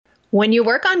When you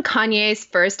work on Kanye's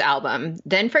first album,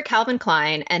 then for Calvin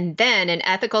Klein, and then in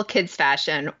ethical kids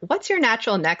fashion, what's your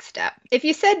natural next step? If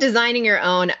you said designing your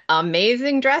own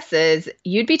amazing dresses,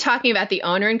 you'd be talking about the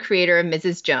owner and creator of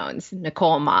Mrs. Jones,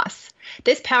 Nicole Moss.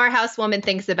 This powerhouse woman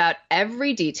thinks about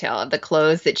every detail of the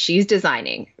clothes that she's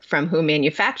designing, from who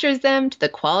manufactures them to the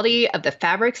quality of the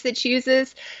fabrics that she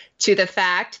uses, to the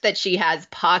fact that she has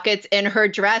pockets in her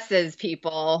dresses,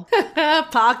 people.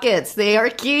 Pockets, they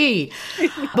are key.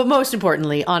 But most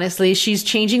importantly, honestly, she's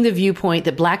changing the viewpoint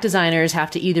that Black designers have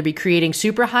to either be creating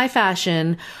super high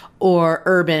fashion or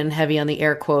urban, heavy on the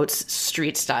air quotes,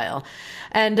 street style.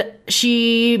 And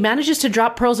she manages to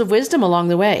drop pearls of wisdom along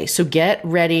the way. So get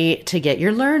ready to get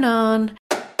your learn on.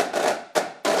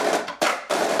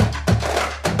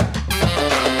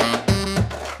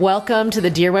 Welcome to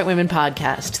the Dear White Women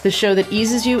podcast, the show that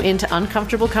eases you into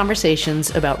uncomfortable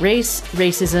conversations about race,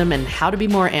 racism, and how to be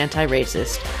more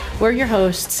anti-racist. We're your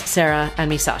hosts, Sarah and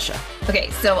me, Sasha.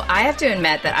 Okay, so I have to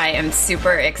admit that I am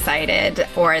super excited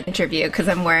for the interview because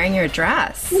I'm wearing your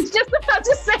dress. I was just about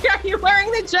to say, are you wearing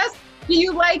the dress? Do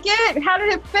you like it? How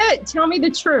did it fit? Tell me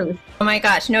the truth. Oh my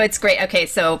gosh, no, it's great. Okay,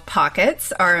 so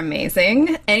pockets are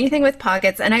amazing. Anything with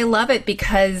pockets, and I love it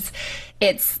because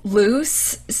it's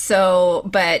loose,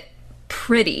 but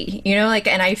pretty,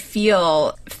 and I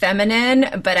feel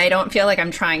feminine, but I don't feel like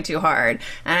I'm trying too hard.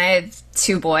 And I have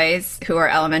two boys who are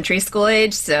elementary school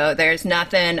age, so there's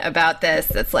nothing about this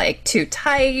that's like too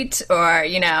tight or,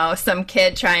 some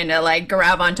kid trying to like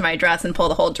grab onto my dress and pull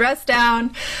the whole dress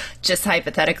down, just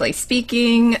hypothetically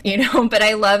speaking, but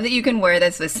I love that you can wear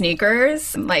this with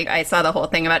sneakers. Like I saw the whole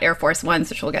thing about Air Force Ones,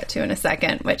 which we'll get to in a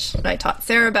second, which I taught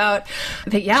Sarah about.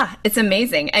 But yeah, it's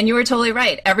amazing. And you were totally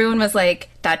right. Everyone was like,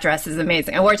 that dress is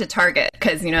amazing. I wore it to Target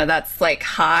because, that's like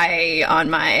high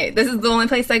on this is the only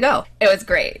place I go. It was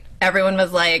great. Everyone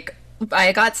was like,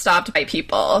 I got stopped by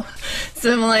people.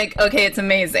 So I'm like, okay, it's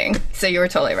amazing. So you were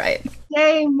totally right.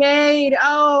 Yay, made.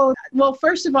 Oh, well,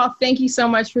 first of all, thank you so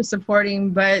much for supporting.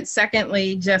 But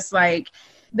secondly, just like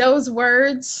those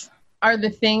words are the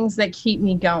things that keep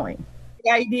me going. The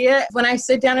idea, when I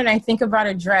sit down and I think about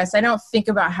a dress, I don't think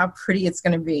about how pretty it's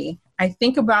going to be. I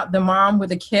think about the mom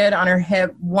with a kid on her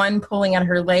hip, one pulling at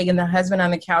her leg, and the husband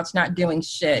on the couch not doing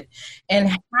shit.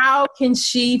 And how can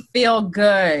she feel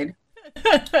good?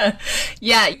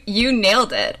 Yeah, you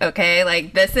nailed it. Okay.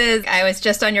 Like I was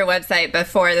just on your website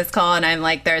before this call and I'm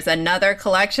like, there's another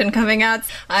collection coming out.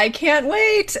 I can't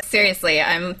wait. Seriously,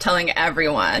 I'm telling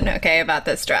everyone, okay, about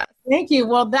this dress. Thank you.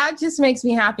 Well, that just makes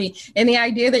me happy. And the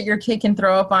idea that your kid can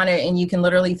throw up on it and you can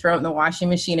literally throw it in the washing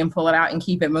machine and pull it out and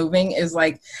keep it moving is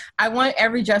like, I want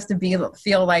every dress to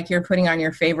feel like you're putting on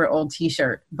your favorite old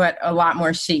t-shirt, but a lot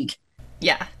more chic.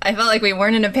 Yeah, I felt like we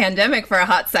weren't in a pandemic for a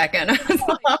hot second.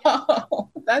 Oh,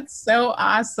 that's so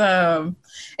awesome.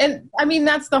 And I mean,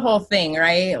 that's the whole thing,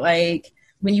 right? Like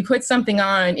when you put something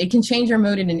on, it can change your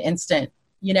mood in an instant,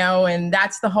 and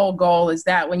that's the whole goal is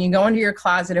that when you go into your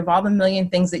closet of all the million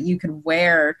things that you could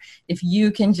wear, if you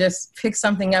can just pick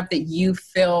something up that you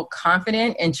feel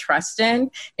confident and trust in,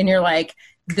 and you're like,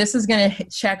 this is going to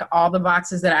check all the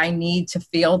boxes that I need to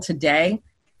feel today,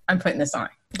 I'm putting this on.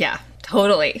 Yeah,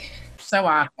 totally. So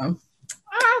awesome.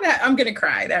 I'm going to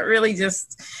cry. That really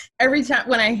just, every time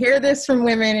when I hear this from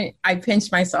women, I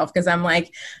pinch myself because I'm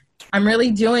like, I'm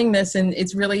really doing this and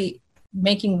it's really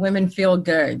making women feel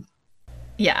good.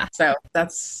 Yeah. So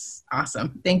that's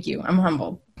awesome. Thank you. I'm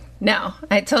humbled. No,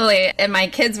 and my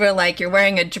kids were like, you're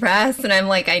wearing a dress. And I'm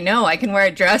like, I know I can wear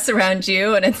a dress around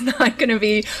you and it's not going to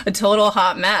be a total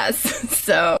hot mess.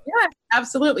 So yeah,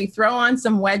 absolutely. Throw on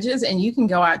some wedges and you can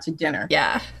go out to dinner.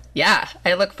 Yeah. Yeah,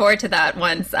 I look forward to that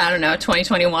once,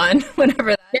 2021, whenever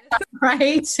that is.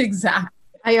 Right, exactly.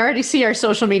 I already see our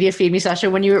social media feed, me, Sasha.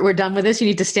 When we're done with this, you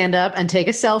need to stand up and take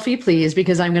a selfie, please,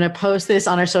 because I'm going to post this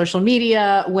on our social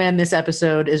media when this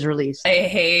episode is released. I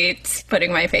hate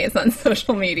putting my face on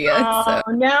social media. Oh,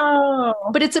 no.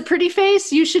 But it's a pretty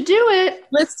face. You should do it.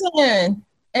 Listen,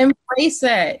 embrace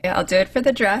it. Yeah, I'll do it for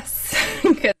the dress.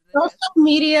 Social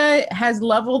media has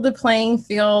leveled the playing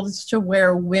field to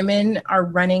where women are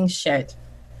running shit.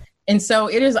 And so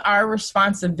it is our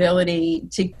responsibility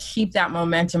to keep that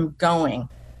momentum going.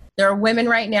 There are women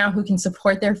right now who can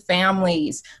support their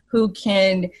families, who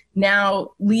can now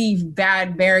leave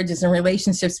bad marriages and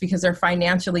relationships because they're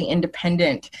financially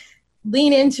independent.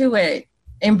 Lean into it,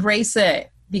 embrace it,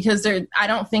 because I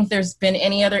don't think there's been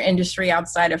any other industry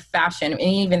outside of fashion, and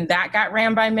even that got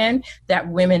ran by men, that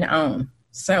women own.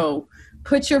 So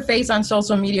put your face on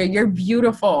social media. You're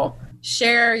beautiful.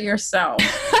 Share yourself.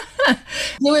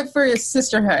 Do it for your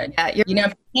sisterhood. Yeah, if you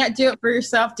can't do it for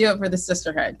yourself, do it for the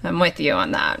sisterhood. I'm with you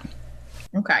on that.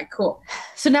 Okay, cool.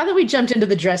 So now that we jumped into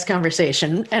the dress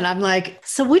conversation, and I'm like,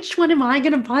 so which one am I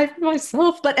going to buy for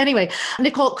myself? But anyway,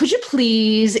 Nicole, could you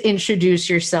please introduce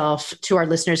yourself to our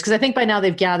listeners? Because I think by now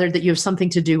they've gathered that you have something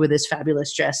to do with this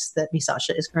fabulous dress that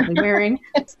Misasha is currently wearing.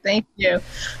 Thank you.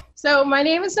 So my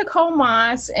name is Nicole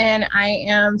Moss, and I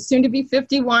am soon to be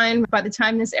 51. By the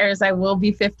time this airs, I will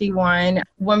be 51.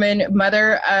 Woman,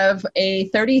 mother of a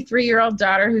 33-year-old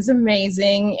daughter who's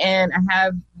amazing, and I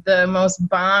have the most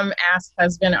bomb-ass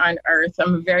husband on earth.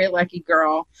 I'm a very lucky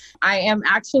girl. I am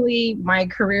actually, my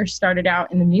career started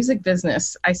out in the music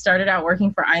business. I started out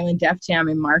working for Island Def Jam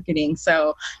in marketing.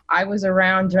 So I was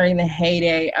around during the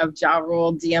heyday of Ja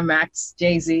Rule, DMX,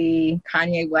 Jay-Z,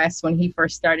 Kanye West when he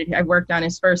first started. I worked on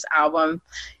his first album.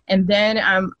 And then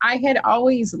I had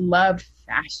always loved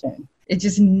fashion. It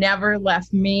just never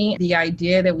left me. The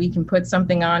idea that we can put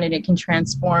something on and it can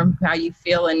transform how you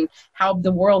feel and how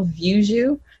the world views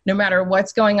you, no matter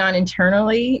what's going on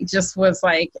internally, just was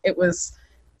like, it was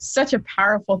such a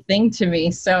powerful thing to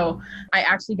me. So I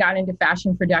actually got into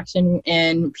fashion production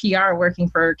and PR working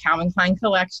for Calvin Klein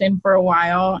Collection for a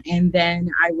while. And then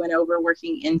I went over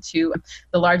working into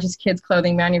the largest kids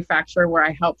clothing manufacturer where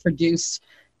I helped produce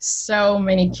so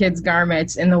many kids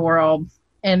garments in the world.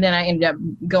 And then I ended up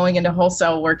going into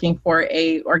wholesale working for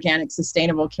a organic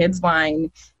sustainable kids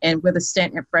line and with a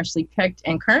stint at Freshly Picked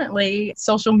and currently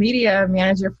social media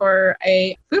manager for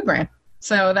a food brand.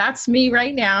 So that's me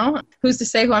right now. Who's to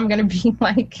say who I'm going to be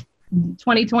like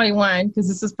 2021? Because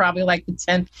this is probably like the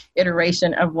 10th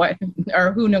iteration of what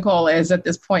or who Nicole is at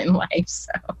this point in life.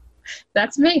 So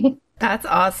that's me. That's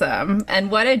awesome. And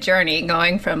what a journey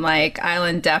going from like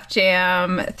Island Def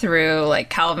Jam through like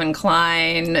Calvin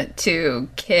Klein to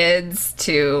kids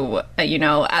to,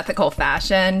 ethical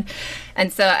fashion.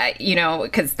 And so,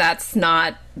 because that's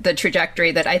not the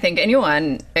trajectory that I think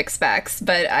anyone expects,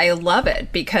 but I love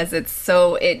it because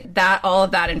all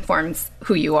of that informs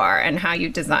who you are and how you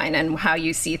design and how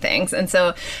you see things. And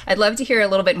so I'd love to hear a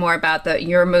little bit more about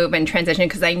your move and transition,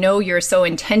 because I know you're so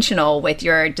intentional with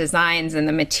your designs and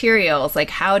the materials. Like,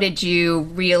 how did you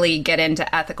really get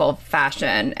into ethical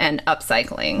fashion and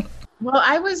upcycling? Well,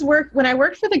 when I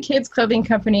worked for the kids clothing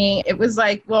company, it was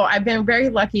like, well, I've been very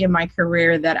lucky in my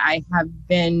career that I have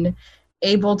been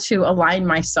able to align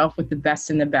myself with the best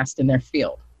in their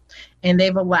field. And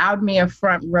they've allowed me a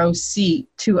front row seat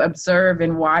to observe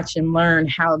and watch and learn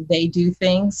how they do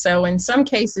things. So in some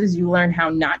cases, you learn how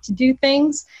not to do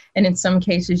things. And in some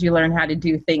cases, you learn how to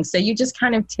do things. So you just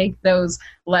kind of take those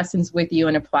lessons with you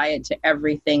and apply it to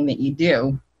everything that you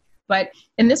do. But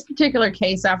in this particular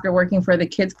case, after working for the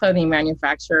kids clothing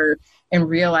manufacturer and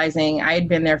realizing I had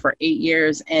been there for 8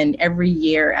 years, and every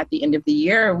year at the end of the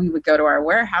year, we would go to our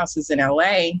warehouses in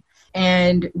LA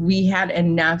and we had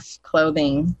enough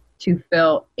clothing to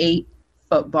fill 8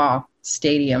 football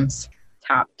stadiums,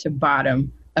 top to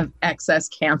bottom, of excess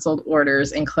canceled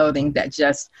orders and clothing that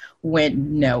just went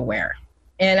nowhere.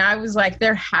 And I was like,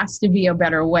 there has to be a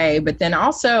better way. But then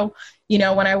also,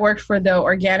 when I worked for the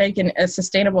organic and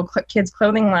sustainable kids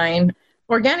clothing line,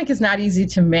 organic is not easy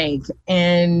to make.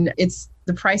 And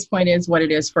the price point is what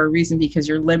it is for a reason, because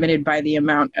you're limited by the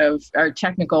amount of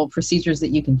technical procedures that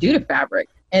you can do to fabric.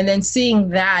 And then seeing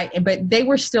that, but they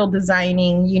were still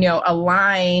designing, a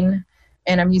line,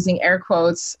 and I'm using air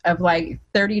quotes, of like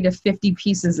 30 to 50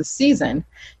 pieces a season.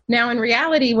 Now, in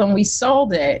reality, when we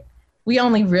sold it, we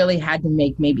only really had to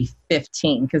make maybe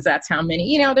 15, because that's how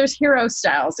many, there's hero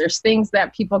styles, there's things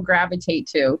that people gravitate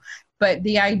to. But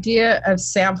the idea of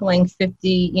sampling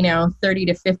 30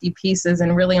 to 50 pieces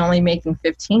and really only making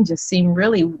 15 just seemed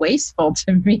really wasteful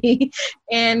to me.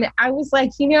 And I was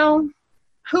like,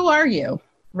 who are you,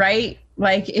 right?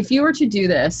 Like, if you were to do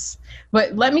this,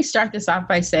 but let me start this off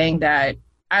by saying that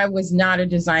I was not a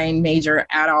design major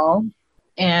at all.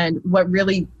 And what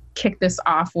really kicked this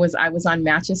off was I was on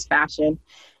Matches Fashion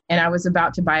and I was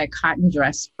about to buy a cotton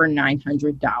dress for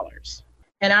 $900.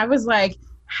 And I was like,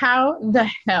 how the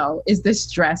hell is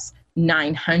this dress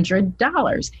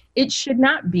 $900? It should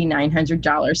not be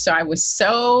 $900. So I was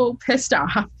so pissed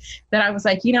off that I was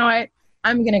like, you know what?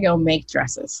 I'm going to go make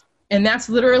dresses. And that's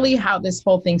literally how this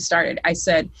whole thing started. I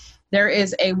said, there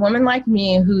is a woman like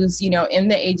me who's, in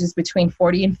the ages between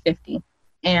 40 and 50,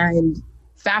 and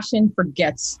fashion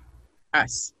forgets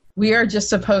us. We are just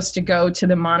supposed to go to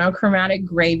the monochromatic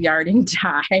graveyard and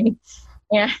die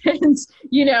and,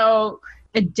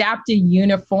 adapt a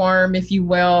uniform, if you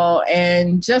will.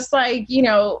 And just like,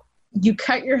 you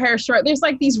cut your hair short. There's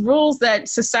like these rules that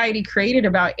society created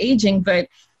about aging, but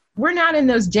we're not in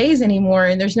those days anymore.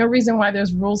 And there's no reason why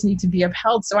those rules need to be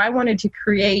upheld. So I wanted to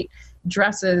create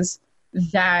dresses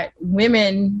that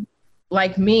women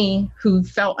like me who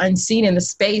felt unseen in the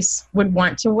space would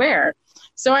want to wear.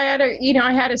 So I had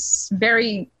a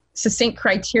very succinct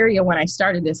criteria when I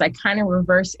started this. I kind of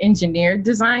reverse engineered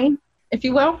design, if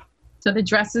you will. So the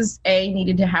dresses, A,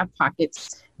 needed to have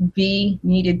pockets. B,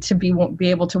 needed to be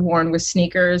able to worn with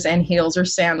sneakers and heels or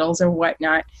sandals or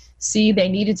whatnot. C, they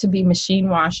needed to be machine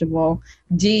washable.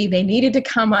 D, they needed to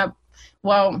come up.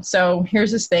 Well, so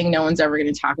here's this thing no one's ever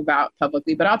going to talk about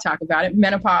publicly, but I'll talk about it.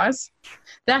 Menopause.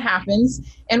 That happens.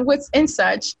 And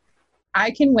such, I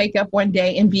can wake up one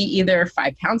day and be either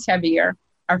 5 pounds heavier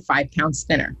or 5 pounds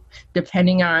thinner,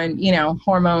 depending on,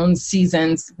 hormones,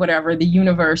 seasons, whatever, the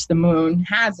universe, the moon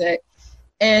has it.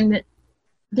 And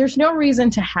there's no reason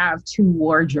to have 2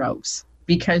 wardrobes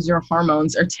because your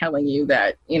hormones are telling you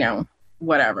that,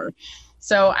 whatever.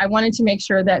 So I wanted to make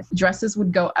sure that dresses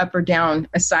would go up or down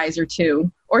a size or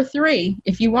 2 or 3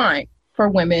 if you want for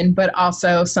women, but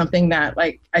also something that,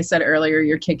 like I said earlier,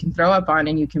 your kid can throw up on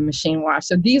and you can machine wash.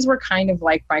 So these were kind of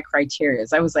like my criteria.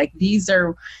 I was like,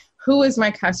 who is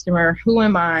my customer? Who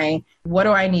am I? What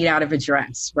do I need out of a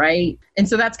dress, right? And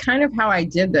so that's kind of how I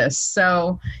did this.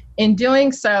 So in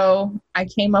doing so, I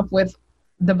came up with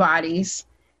the bodies.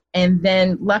 And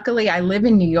then luckily I live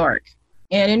in New York.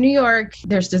 And in New York,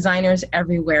 there's designers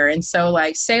everywhere. And so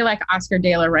say Oscar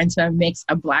de la Renta makes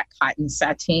a black cotton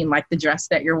sateen, like the dress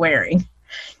that you're wearing.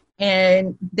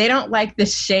 And they don't like the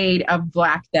shade of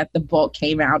black that the bulk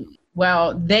came out.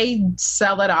 Well, they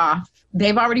sell it off.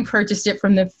 They've already purchased it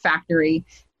from the factory.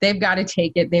 They've got to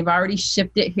take it. They've already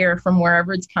shipped it here from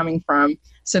wherever it's coming from.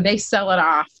 So they sell it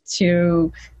off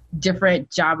to different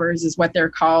jobbers is what they're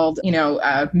called,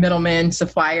 middlemen,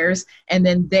 suppliers, and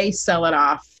then they sell it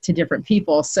off to different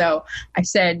people. So I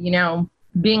said,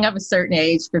 being of a certain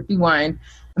age, 51,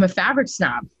 I'm a fabric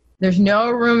snob. There's no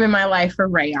room in my life for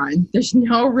rayon. There's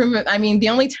no room. The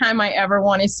only time I ever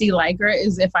want to see Lycra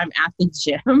is if I'm at the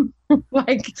gym.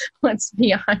 Let's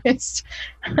be honest.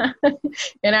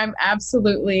 And I'm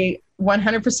absolutely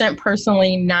 100%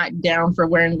 personally not down for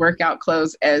wearing workout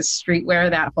clothes as streetwear,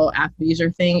 that whole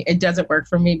athleisure thing. It doesn't work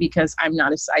for me because I'm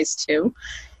not a size 2.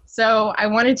 So I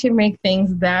wanted to make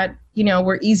things that,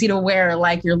 were easy to wear,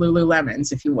 like your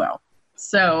Lululemons, if you will.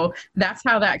 So that's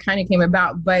how that kind of came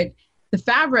about. But the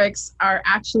fabrics are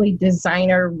actually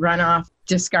designer runoff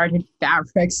discarded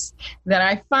fabrics that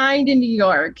I find in New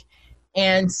York.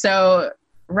 And so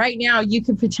right now you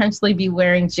could potentially be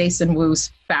wearing Jason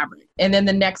Wu's fabric. And then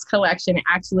the next collection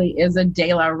actually is a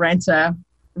De La Renta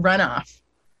runoff.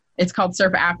 It's called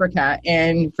Surf Africa.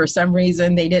 And for some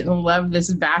reason, they didn't love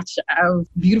this batch of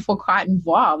beautiful cotton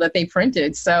voile that they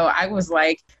printed. So I was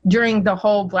like, during the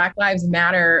whole Black Lives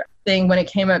Matter thing, when it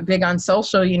came up big on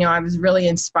social, I was really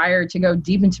inspired to go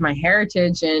deep into my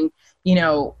heritage and,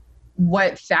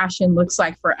 what fashion looks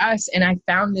like for us. And I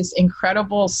found this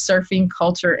incredible surfing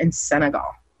culture in Senegal.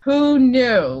 Who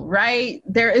knew, right?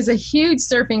 There is a huge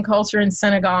surfing culture in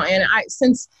Senegal. And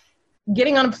since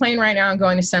getting on a plane right now and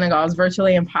going to Senegal is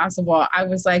virtually impossible, I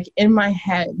was like in my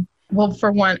head, well,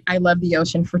 for one, I love the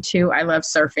ocean. For 2, I love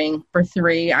surfing. For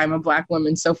 3, I'm a Black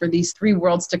woman. So for these 3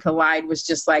 worlds to collide was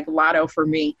just like lotto for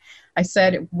me. I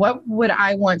said, what would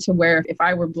I want to wear if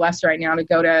I were blessed right now to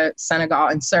go to Senegal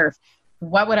and surf?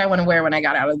 What would I want to wear when I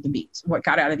got out of the beach,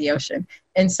 got out of the ocean?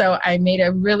 And so I made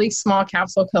a really small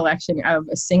capsule collection of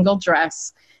a single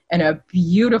dress and a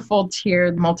beautiful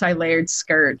tiered multi-layered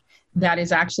skirt that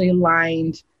is actually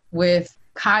lined with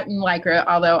cotton Lycra,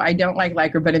 although I don't like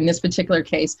Lycra, but in this particular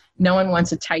case, no one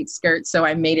wants a tight skirt. So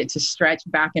I made it to stretch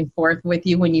back and forth with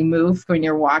you when you move, when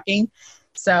you're walking.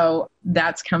 So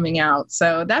that's coming out.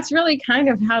 So that's really kind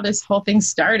of how this whole thing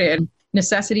started.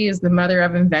 Necessity is the mother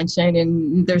of invention,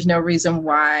 and there's no reason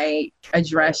why a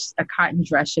cotton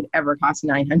dress should ever cost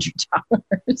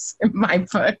 $900 in my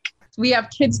book. We have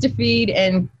kids to feed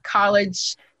and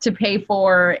college to pay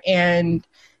for, and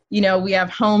we have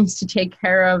homes to take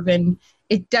care of, and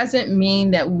it doesn't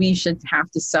mean that we should have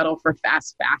to settle for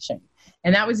fast fashion.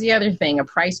 And that was the other thing. A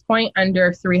price point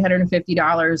under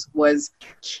 $350 was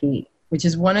key, which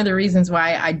is one of the reasons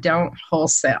why I don't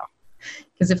wholesale.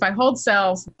 Because if I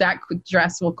wholesale, that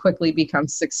dress will quickly become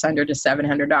 $600 to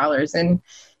 $700. And,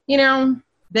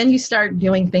 then you start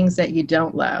doing things that you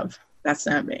don't love. That's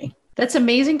not me. That's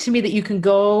amazing to me that you can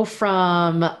go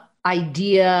from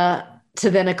idea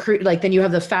to then then you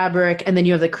have the fabric and then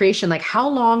you have the creation. Like, how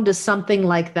long does something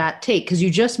like that take? Because you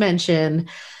just mentioned,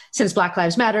 since Black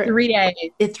Lives Matter, 3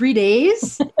 days. 3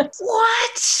 days?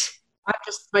 What?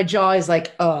 My jaw is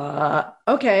like,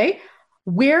 okay.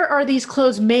 Where are these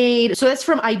clothes made? So that's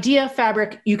from idea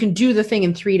fabric. You can do the thing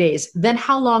in 3 days. Then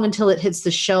how long until it hits the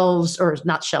shelves, or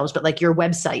not shelves, but like your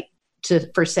website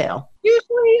for sale?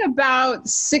 Usually about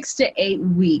 6 to 8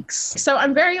 weeks. So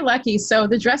I'm very lucky. So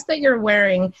the dress that you're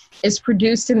wearing is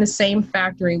produced in the same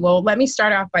factory. Well, let me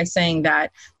start off by saying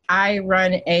that I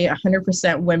run a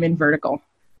 100% women vertical.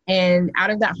 And out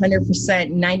of that 100%,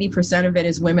 90% of it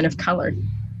is women of color.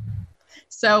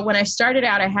 So when I started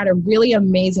out, I had a really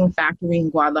amazing factory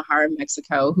in Guadalajara,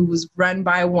 Mexico, who was run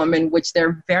by a woman, which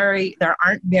there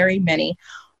aren't very many.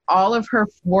 All of her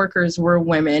workers were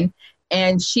women.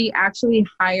 And she actually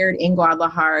hired in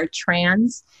Guadalajara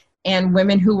trans and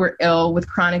women who were ill with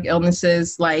chronic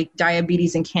illnesses like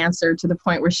diabetes and cancer, to the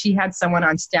point where she had someone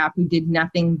on staff who did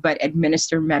nothing but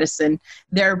administer medicine,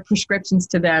 their prescriptions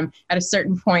to them at a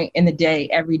certain point in the day,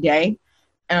 every day,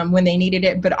 when they needed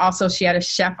it. But also she had a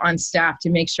chef on staff to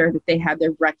make sure that they had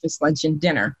their breakfast, lunch, and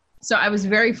dinner. So I was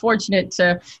very fortunate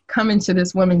to come into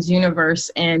this women's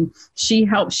universe, and she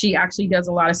actually does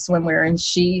a lot of swimwear, and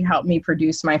she helped me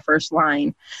produce my first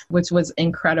line, which was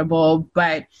incredible.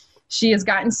 But she has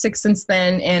gotten sick since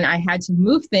then, and I had to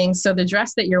move things. So the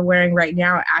dress that you're wearing right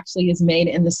now actually is made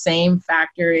in the same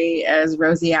factory as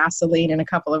Rosie Asseline and a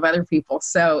couple of other people.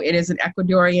 So it is an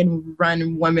Ecuadorian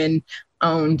run, woman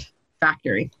owned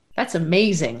factory. That's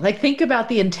amazing. Like, think about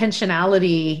the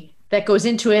intentionality that goes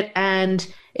into it.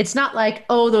 And it's not like,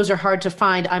 oh, those are hard to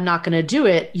find, I'm not going to do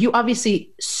it. You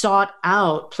obviously sought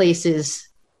out places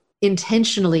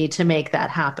intentionally to make that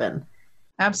happen.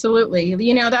 Absolutely.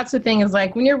 You know, that's the thing, is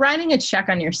like when you're writing a check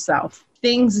on yourself,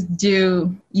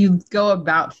 you go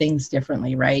about things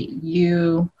differently, right?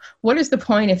 What is the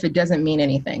point if it doesn't mean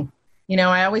anything? You know,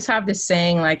 I always have this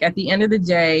saying, like, at the end of the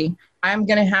day, I'm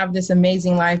going to have this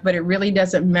amazing life, but it really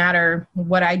doesn't matter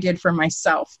what I did for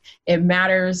myself. It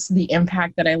matters the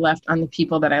impact that I left on the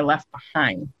people that I left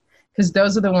behind, because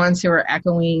those are the ones who are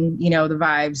echoing, you know, the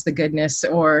vibes, the goodness,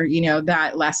 or, you know,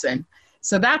 that lesson.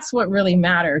 So that's what really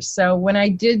matters. So when I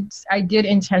did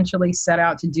intentionally set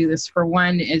out to do this. For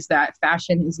one, is that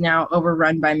fashion is now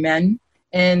overrun by men,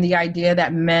 and the idea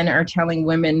that men are telling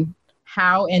women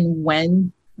how and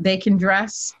when they can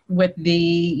dress, with the,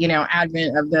 you know,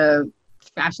 advent of the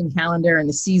fashion calendar and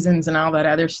the seasons and all that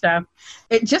other stuff.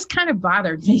 It just kind of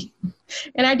bothered me.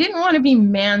 And I didn't want to be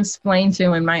mansplained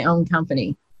to in my own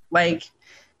company. Like,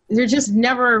 there's just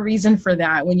never a reason for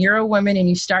that. When you're a woman and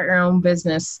you start your own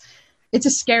business, it's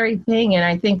a scary thing. And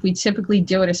I think we typically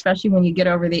do it, especially when you get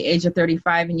over the age of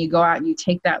 35 and you go out and you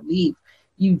take that leap.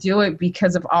 You do it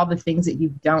because of all the things that you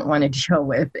don't want to deal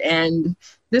with. And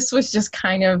this was just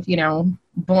kind of, you know,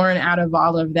 born out of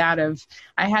all of that.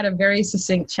 I had a very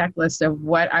succinct checklist of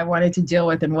what I wanted to deal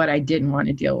with and what I didn't want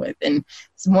to deal with. And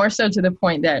it's more so to the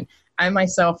point that I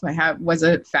myself was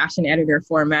a fashion editor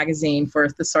for a magazine, for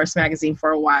the Source magazine,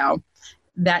 for a while,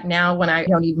 that now when I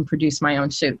don't even produce my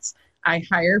own shoots, I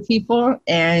hire people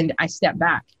and I step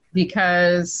back,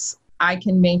 because I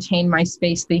can maintain my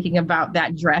space thinking about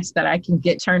that dress that I can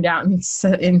get turned out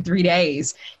in 3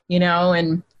 days, you know,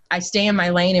 and I stay in my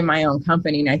lane in my own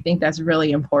company. And I think that's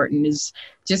really important, is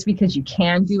just because you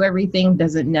can do everything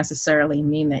doesn't necessarily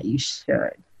mean that you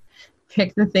should.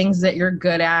 Pick the things that you're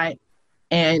good at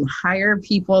and hire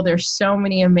people. There's so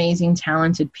many amazing,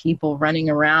 talented people running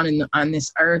around on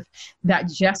this earth that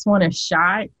just want a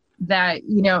shot, that,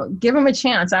 you know, give him a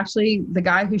chance. Actually, the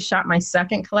guy who shot my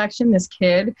second collection, this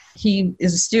kid, he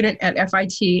is a student at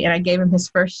FIT, and I gave him his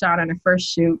first shot on a first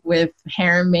shoot with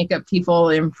hair and makeup people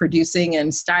and producing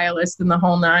and stylists and the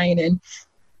whole nine. And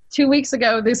 2 weeks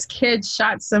ago, this kid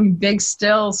shot some big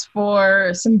stills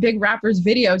for some big rappers'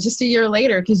 video just a year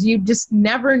later, because you just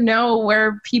never know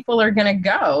where people are going to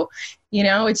go. You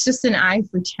know, it's just an eye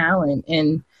for talent,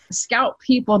 and scout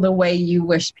people the way you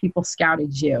wish people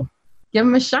scouted you. Give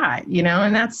them a shot, you know,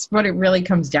 and that's what it really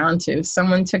comes down to.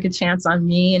 Someone took a chance on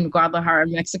me in Guadalajara,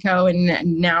 Mexico, and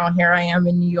now here I am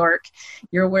in New York.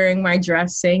 You're wearing my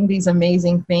dress, saying these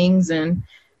amazing things, and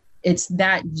it's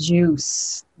that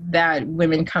juice that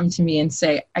women come to me and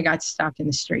say, I got stopped in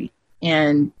the street,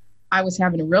 and I was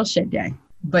having a real shit day,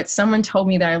 but someone told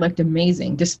me that I looked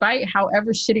amazing. Despite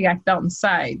however shitty I felt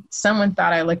inside, someone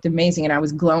thought I looked amazing and I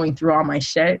was glowing through all my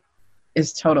shit.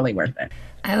 Is totally worth it.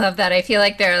 I love that. I feel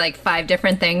like there are like 5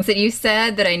 different things that you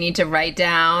said that I need to write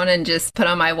down and just put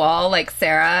on my wall, like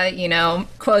Sarah, you know,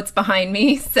 quotes behind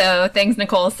me. So things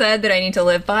Nicole said that I need to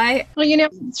live by. Well, you know,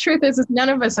 the truth is none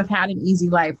of us have had an easy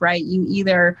life, right? You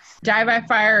either die by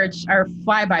fire or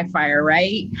fly by fire,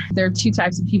 right? There are 2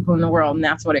 types of people in the world, and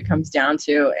that's what it comes down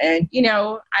to. And, you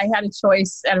know, I had a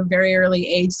choice at a very early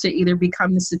age to either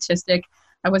become the statistic.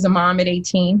 I was a mom at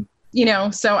 18. You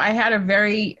know, so I had a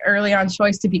very early on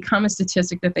choice to become a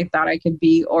statistic that they thought I could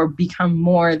be, or become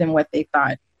more than what they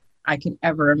thought I could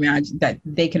ever imagine, that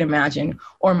they could imagine,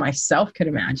 or myself could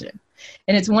imagine.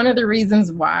 And it's one of the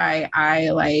reasons why I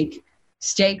like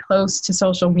stay close to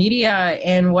social media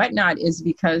and whatnot, is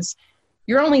because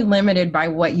you're only limited by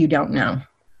what you don't know.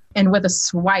 And with a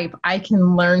swipe, I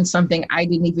can learn something I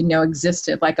didn't even know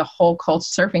existed, like a whole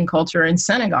surfing culture in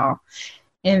Senegal.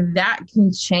 And that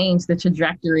can change the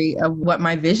trajectory of what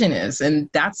my vision is. And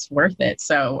that's worth it.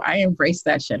 So I embrace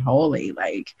that shit wholly.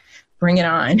 Like, bring it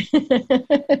on.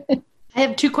 I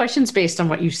have two questions based on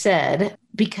what you said,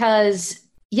 because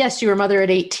yes, you were a mother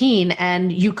at 18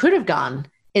 and you could have gone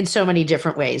in so many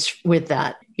different ways with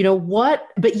that.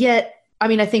 But yet, I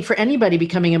mean, I think for anybody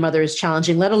becoming a mother is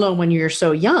challenging, let alone when you're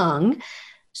so young.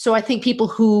 So I think people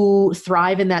who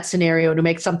thrive in that scenario, to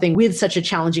make something with such a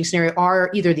challenging scenario,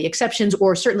 are either the exceptions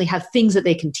or certainly have things that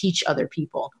they can teach other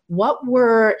people. What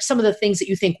were some of the things that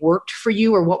you think worked for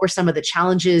you, or what were some of the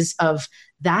challenges of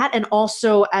that? And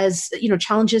also as,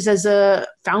 challenges as a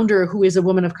founder who is a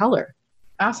woman of color?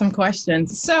 Awesome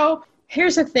questions. So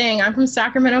here's the thing. I'm from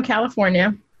Sacramento,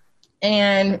 California.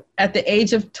 And at the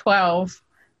age of 12,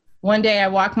 one day I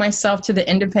walked myself to the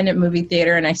independent movie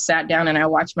theater and I sat down and I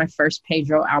watched my first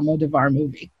Pedro Almodovar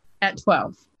movie at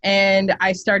 12. And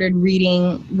I started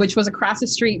reading, which was across the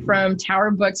street from Tower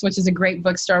Books, which is a great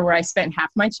bookstore where I spent half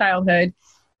my childhood.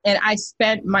 And I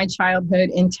spent my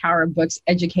childhood in Tower Books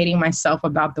educating myself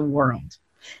about the world.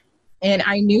 And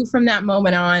I knew from that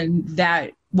moment on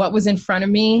that what was in front of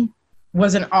me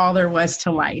wasn't all there was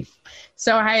to life.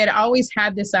 So I had always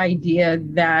had this idea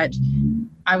that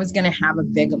I was going to have a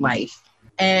big life.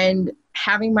 And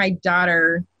having my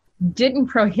daughter didn't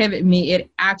prohibit me. It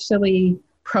actually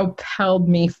propelled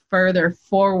me further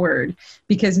forward,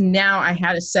 because now I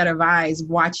had a set of eyes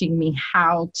watching me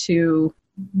how to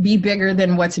be bigger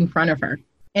than what's in front of her.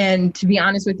 And to be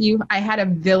honest with you, I had a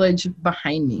village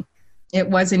behind me. It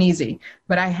wasn't easy,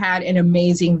 but I had an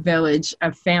amazing village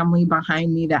of family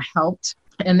behind me that helped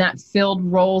and that filled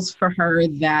roles for her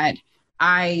that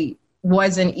I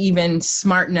wasn't even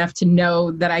smart enough to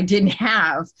know that I didn't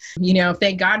have,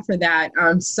 thank God for that.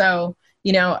 So,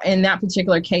 in that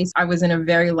particular case, I was in a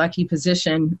very lucky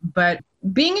position, but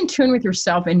being in tune with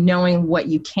yourself and knowing what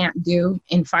you can't do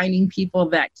and finding people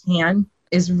that can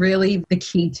is really the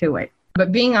key to it.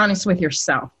 But being honest with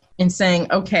yourself and saying,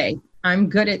 okay, I'm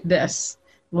good at this.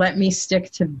 Let me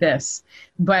stick to this,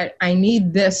 but I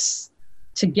need this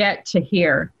to get to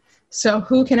here. So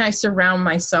who can I surround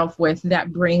myself with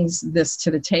that brings this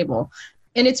to the table?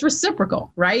 And it's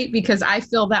reciprocal, right? Because I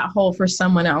fill that hole for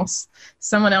someone else.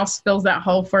 Someone else fills that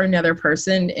hole for another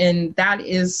person. And that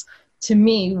is, to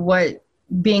me, what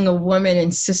being a woman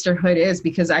in sisterhood is,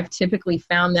 because I've typically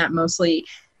found that mostly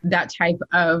that type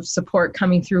of support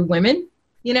coming through women,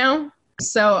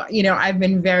 So, I've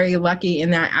been very lucky in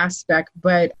that aspect.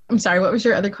 But I'm sorry, what was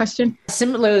your other question?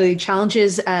 Similarly,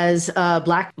 challenges as a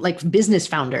Black business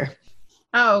founder.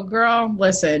 Oh, girl,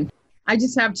 listen, I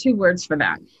just have two words for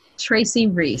that. Tracy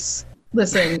Reese.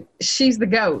 Listen, she's the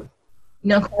GOAT.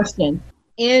 No question.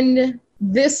 In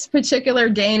this particular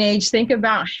day and age, think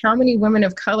about how many women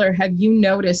of color have you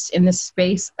noticed in the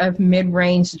space of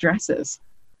mid-range dresses?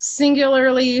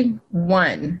 Singularly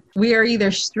one. We are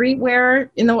either streetwear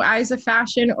in the eyes of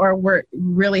fashion, or we're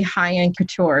really high-end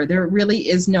couture. There really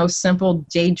is no simple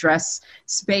day dress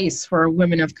space for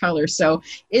women of color. So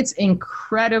it's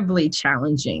incredibly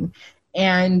challenging.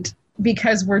 And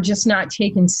because we're just not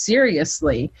taken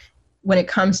seriously when it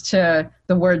comes to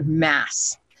the word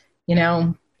mass,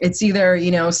 it's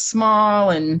either,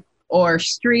 small or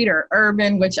street or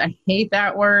urban, which I hate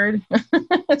that word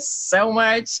so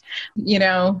much.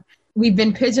 We've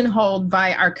been pigeonholed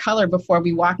by our color before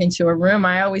we walk into a room.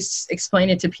 I always explain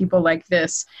it to people like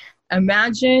this.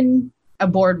 Imagine a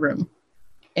boardroom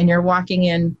and you're walking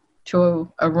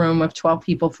into a room of 12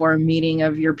 people for a meeting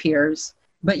of your peers.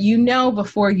 But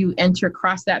before you enter,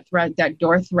 cross that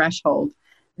door threshold,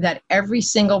 that every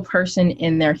single person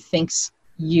in there thinks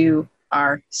you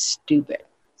are stupid.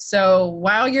 So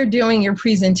while you're doing your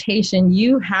presentation,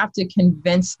 you have to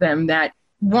convince them that,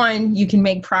 one, you can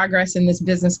make progress in this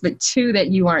business, but two, that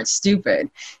you aren't stupid,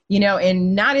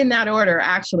 and not in that order,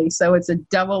 actually. So it's a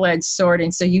double-edged sword.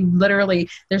 And so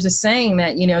there's a saying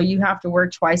that, you have to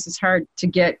work twice as hard to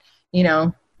get,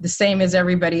 the same as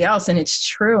everybody else. And it's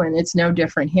true. And it's no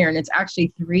different here. And it's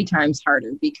actually 3 times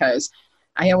harder, because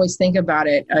I always think about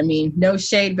it. I mean, no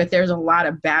shade, but there's a lot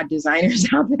of bad designers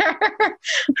out there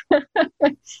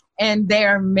and they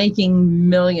are making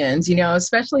millions,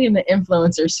 especially in the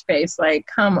influencer space. Like,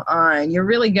 come on, you're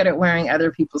really good at wearing other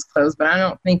people's clothes, but I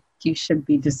don't think you should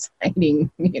be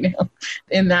designing,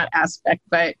 in that aspect.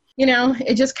 But,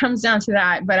 it just comes down to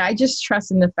that. But I just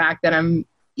trust in the fact that I'm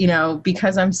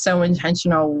because I'm so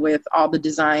intentional with all the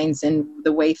designs and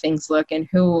the way things look and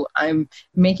who I'm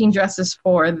making dresses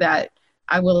for, that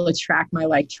I will attract my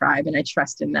like tribe, and I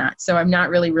trust in that. So I'm not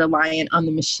really reliant on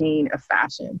the machine of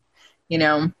fashion.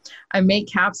 I make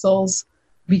capsules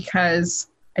because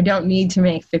I don't need to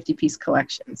make 50-piece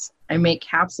collections. I make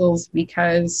capsules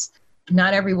because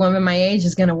not every woman my age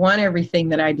is going to want everything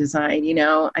that I design.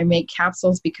 I make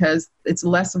capsules because it's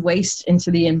less waste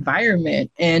into the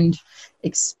environment and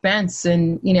expense.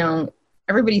 And,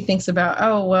 everybody thinks about,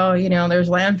 oh, well, there's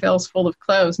landfills full of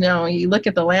clothes. No, you look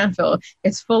at the landfill,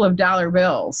 it's full of dollar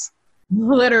bills.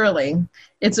 Literally,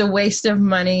 it's a waste of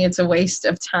money. It's a waste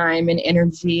of time and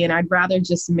energy. And I'd rather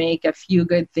just make a few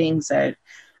good things that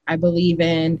I believe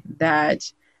in,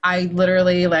 that I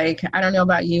literally, like, I don't know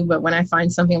about you, but when I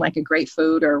find something like a great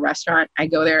food or a restaurant, I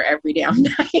go there every damn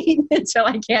night until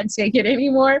I can't take it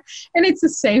anymore. And it's the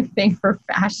same thing for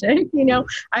fashion.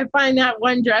 I find that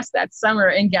one dress that summer,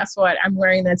 and guess what? I'm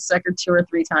wearing that sucker 2 or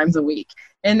 3 times a week.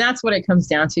 And that's what it comes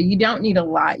down to. You don't need a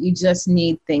lot. You just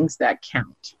need things that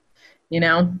count,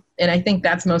 and I think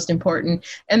that's most important.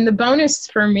 And the bonus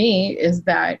for me is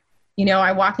that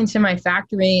I walk into my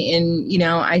factory and,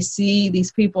 I see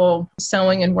these people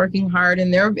sewing and working hard,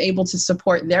 and they're able to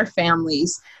support their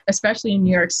families, especially in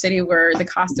New York City, where the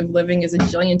cost of living is a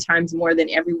jillion times more than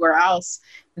everywhere else,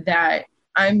 that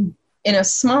I'm in a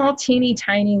small, teeny,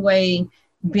 tiny way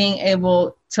being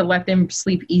able to let them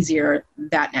sleep easier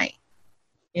that night,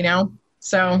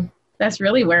 So that's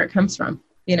really where it comes from,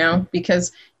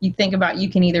 because you think about, you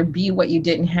can either be what you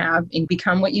didn't have and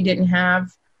become what you didn't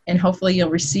have, and hopefully you'll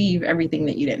receive everything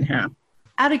that you didn't have.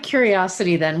 Out of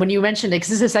curiosity then, when you mentioned it, because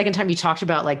this is the second time you talked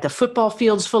about like the football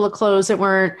fields full of clothes that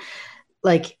weren't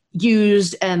like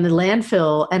used and the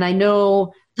landfill. And I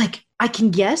know, like, I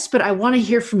can guess, but I want to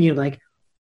hear from you. Like,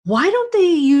 why don't they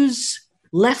use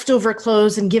leftover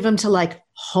clothes and give them to like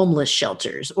homeless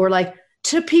shelters or like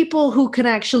to people who can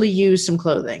actually use some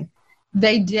clothing?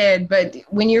 They did, but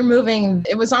when you're moving,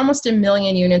 it was almost 1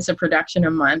 million units of production a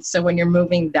month. So when you're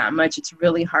moving that much, it's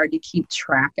really hard to keep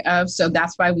track of. So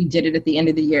that's why we did it at the end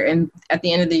of the year. And at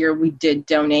the end of the year, we did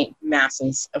donate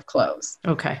masses of clothes.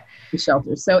 Okay. To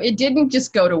shelters. So it didn't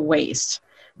just go to waste,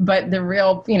 but the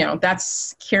real,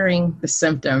 that's curing the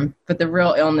symptom. But the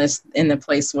real illness in the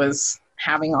place was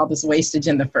having all this wastage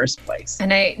in the first place.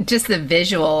 And just the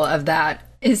visual of that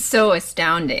is so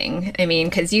astounding. I mean,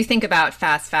 because you think about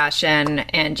fast fashion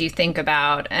and you think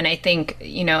about, and I think,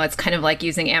 it's kind of like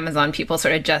using Amazon. People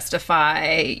sort of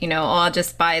justify, oh, I'll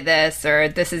just buy this, or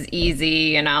this is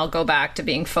easy and I'll go back to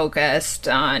being focused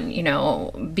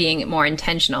on, being more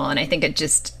intentional. And I think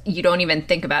you don't even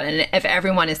think about it. And if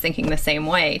everyone is thinking the same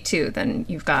way too, then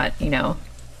you've got, your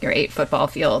 8 football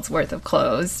fields worth of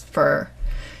clothes for,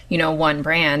 one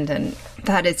brand. And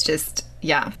that is just,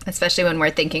 yeah, especially when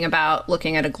we're thinking about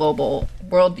looking at a global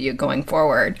worldview going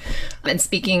forward. And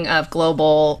speaking of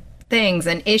global things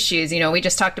and issues, we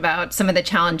just talked about some of the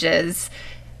challenges,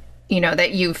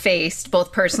 that you faced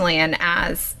both personally and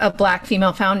as a Black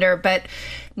female founder. But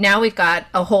now we've got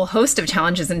a whole host of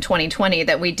challenges in 2020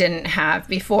 that we didn't have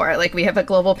before. Like, we have a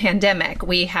global pandemic.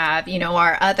 We have,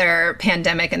 our other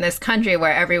pandemic in this country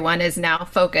where everyone is now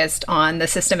focused on the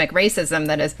systemic racism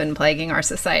that has been plaguing our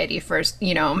society for,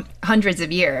 hundreds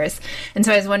of years. And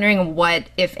so I was wondering what,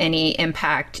 if any,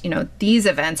 impact, these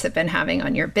events have been having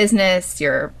on your business,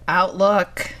 your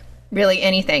outlook, really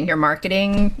anything, your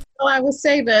marketing. Well, I will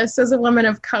say this, as a woman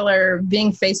of color,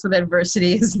 being faced with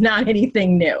adversity is not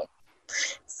anything new.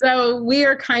 So we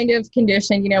are kind of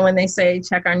conditioned, when they say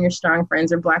check on your strong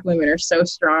friends, or Black women are so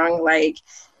strong, like,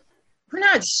 we're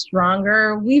not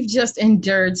stronger. We've just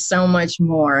endured so much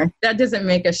more. That doesn't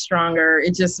make us stronger.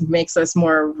 It just makes us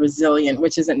more resilient,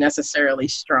 which isn't necessarily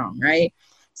strong, right?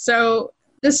 So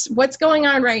what's going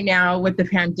on right now with the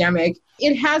pandemic,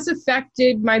 it has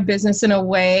affected my business in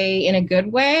a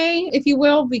good way, if you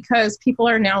will, because people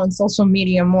are now on social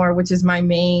media more, which is my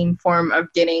main form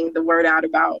of getting the word out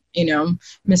about,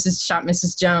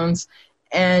 Mrs. Jones.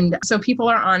 And so people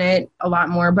are on it a lot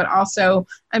more, but also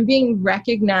I'm being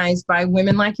recognized by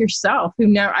women like yourself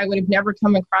who I would have never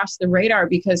come across the radar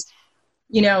because,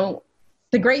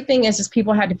 the great thing is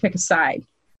people had to pick a side.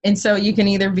 And so you can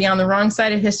either be on the wrong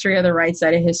side of history or the right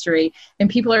side of history. And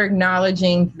people are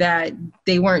acknowledging that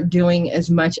they weren't doing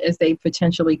as much as they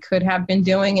potentially could have been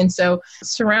doing. And so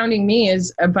surrounding me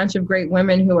is a bunch of great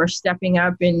women who are stepping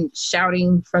up and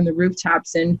shouting from the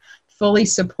rooftops and fully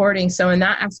supporting. So in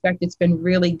that aspect, it's been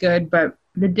really good. But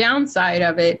the downside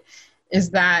of it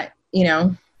is that,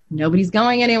 nobody's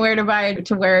going anywhere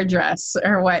to wear a dress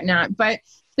or whatnot. But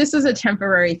this is a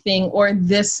temporary thing, or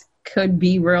this could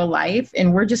be real life,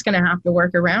 and we're just going to have to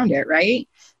work around it, right?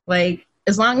 Like,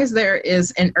 as long as there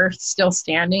is an earth still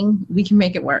standing, we can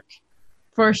make it work,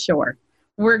 for sure.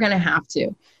 We're going to have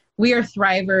to. We are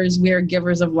thrivers. We are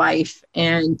givers of life.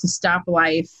 And to stop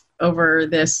life over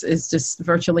this is just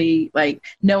virtually like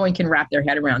no one can wrap their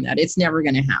head around that. It's never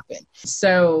going to happen.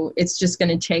 So it's just going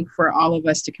to take for all of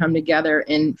us to come together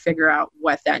and figure out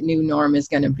what that new norm is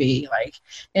going to be like.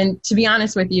 And to be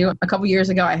honest with you, a couple years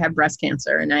ago, I had breast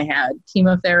cancer and I had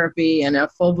chemotherapy and a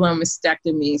full-blown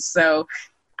mastectomy. So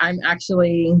I'm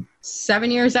actually 7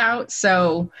 years out.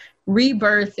 So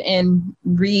rebirth and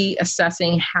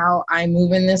reassessing how I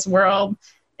move in this world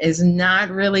is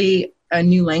not really a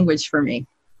new language for me.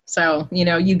 So, you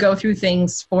know, you go through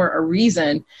things for a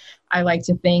reason, I like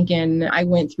to think, and I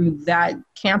went through that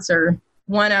cancer.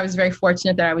 One, I was very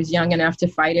fortunate that I was young enough to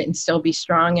fight it and still be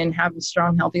strong and have a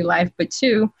strong, healthy life. But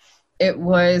two, it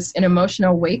was an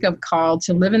emotional wake-up call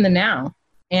to live in the now.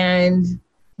 And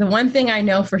the one thing I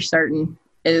know for certain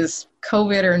is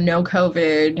COVID or no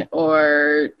COVID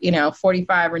or, you know,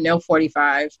 45 or no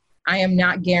 45, I am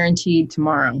not guaranteed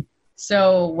tomorrow.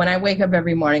 So when I wake up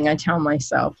every morning, I tell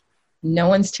myself, no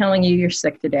one's telling you you're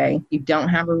sick today. You don't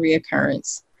have a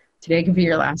reoccurrence. Today could be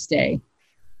your last day.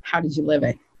 How did you live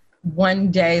it? One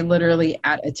day, literally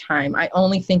at a time. I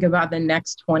only think about the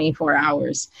next 24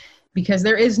 hours because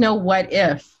there is no what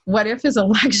if. What if is a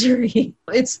luxury.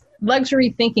 It's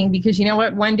luxury thinking because you know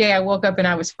what? One day I woke up and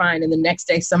I was fine. And the next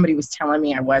day somebody was telling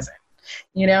me I wasn't.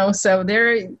 You know, so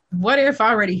what if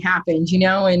already happened, you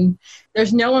know, and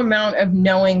there's no amount of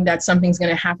knowing that something's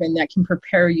going to happen that can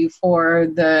prepare you for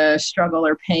the struggle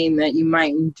or pain that you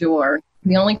might endure.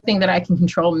 The only thing that I can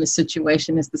control in this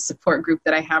situation is the support group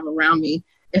that I have around me.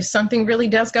 If something really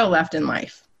does go left in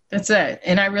life, that's it.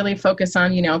 And I really focus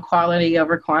on, you know, quality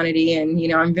over quantity. And, you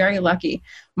know, I'm very lucky.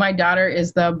 My daughter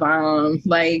is the bomb.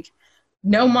 Like,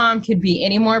 no mom could be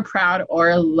any more proud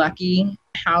or lucky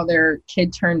how their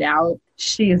kid turned out.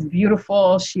 She is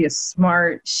beautiful. She is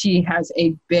smart. She has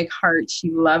a big heart.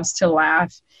 She loves to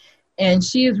laugh. And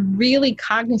she is really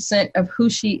cognizant of who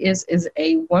she is as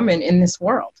a woman in this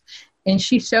world. And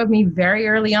she showed me very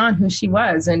early on who she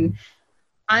was. And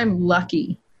I'm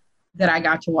lucky that I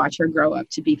got to watch her grow up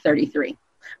to be 33.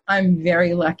 I'm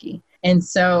very lucky. And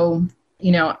so,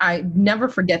 you know, I never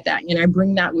forget that. And I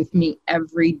bring that with me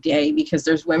every day because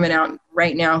there's women out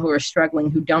right now who are struggling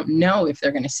who don't know if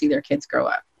they're going to see their kids grow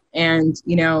up. And,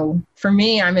 you know, for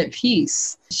me, I'm at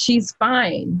peace. She's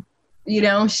fine. You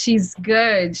know, she's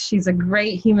good. She's a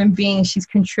great human being. She's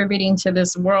contributing to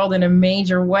this world in a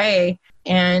major way.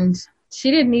 And she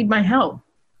didn't need my help.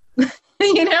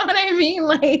 You know what I mean?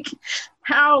 Like,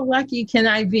 how lucky can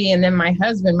I be? And then my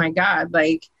husband, my God,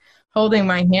 like, holding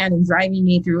my hand and driving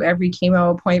me through every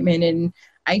chemo appointment and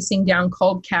icing down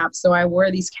cold caps. So I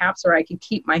wore these caps where I could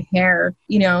keep my hair,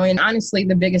 you know, and honestly,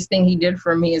 the biggest thing he did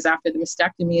for me is after the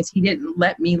mastectomy is he didn't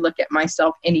let me look at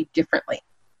myself any differently.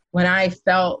 When I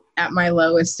felt at my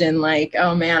lowest and like,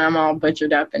 oh man, I'm all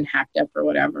butchered up and hacked up or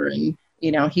whatever. And,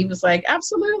 you know, he was like,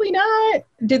 absolutely not.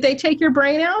 Did they take your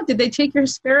brain out? Did they take your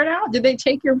spirit out? Did they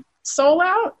take your soul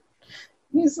out?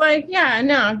 He's like, yeah,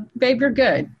 no, babe, you're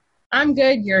good. I'm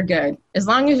good, you're good. As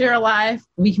long as you're alive,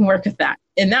 we can work with that.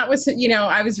 And that was, you know,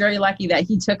 I was very lucky that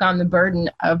he took on the burden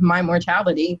of my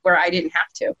mortality where I didn't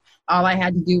have to. All I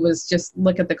had to do was just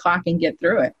look at the clock and get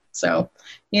through it. So,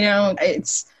 you know,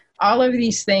 it's all of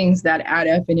these things that add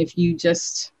up. And if you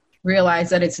just realize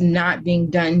that it's not being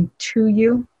done to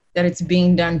you, that it's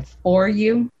being done for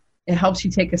you, it helps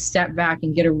you take a step back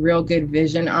and get a real good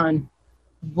vision on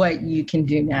what you can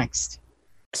do next.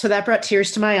 So that brought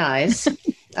tears to my eyes.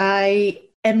 I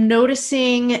am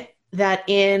noticing that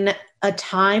in a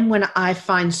time when I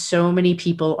find so many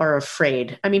people are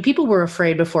afraid. I mean, people were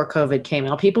afraid before COVID came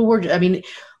out.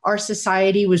 Our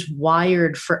society was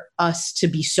wired for us to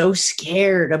be so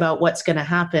scared about what's going to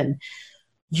happen.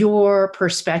 Your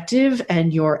perspective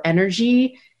and your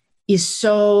energy is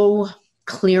so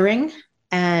clearing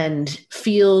and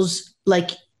feels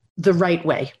like the right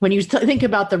way. When you think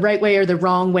about the right way or the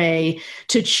wrong way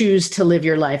to choose to live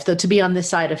your life, though, to be on this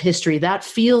side of history, that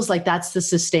feels like that's the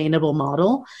sustainable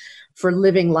model for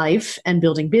living life and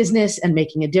building business and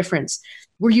making a difference.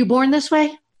 Were you born this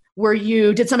way?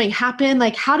 Did something happen?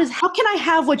 Like, how can I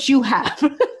have what you have?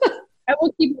 I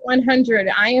will keep it 100.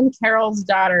 I am Carol's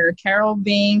daughter. Carol,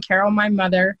 my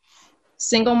mother,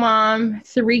 single mom,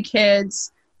 3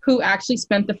 kids, who actually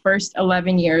spent the first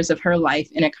 11 years of her life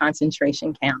in a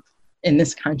concentration camp in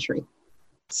this country.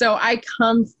 So I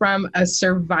come from a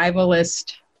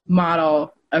survivalist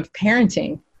model of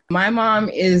parenting. My mom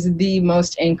is the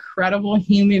most incredible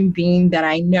human being that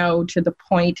I know, to the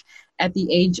point at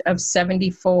the age of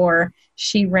 74,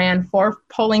 she ran 4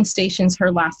 polling stations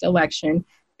her last election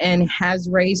and has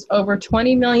raised over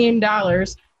 $20 million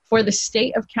for the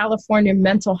state of California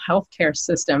mental health care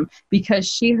system, because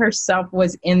she herself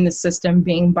was in the system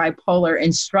being bipolar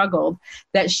and struggled,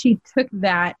 that she took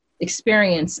that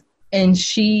experience and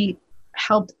she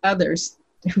helped others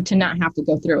who to not have to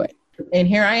go through it. And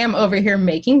here I am over here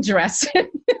making dresses.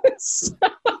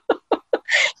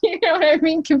 You know what I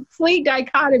mean? Complete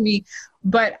dichotomy.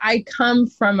 But I come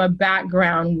from a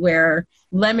background where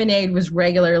lemonade was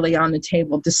regularly on the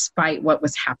table despite what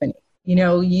was happening. You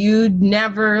know, you'd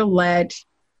never let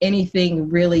anything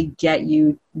really get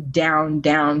you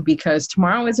down, because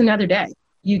tomorrow is another day.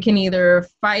 You can either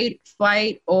fight,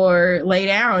 flight, or lay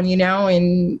down, you know,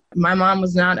 and my mom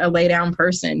was not a lay down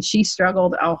person. She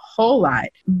struggled a whole lot,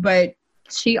 but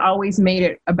she always made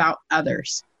it about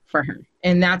others for her.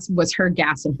 And that was her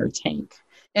gas in her tank.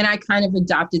 And I kind of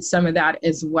adopted some of that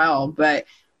as well. But,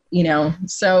 you know,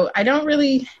 so I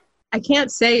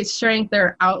can't say it's strength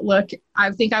or outlook.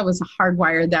 I think I was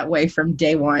hardwired that way from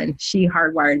day one. She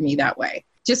hardwired me that way.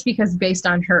 Just because based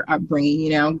on her upbringing,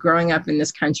 you know, growing up in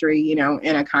this country, you know,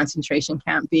 in a concentration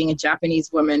camp, being a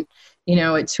Japanese woman, you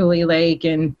know, at Tule Lake,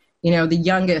 and, you know, the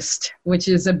youngest, which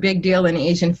is a big deal in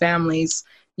Asian families,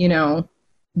 you know,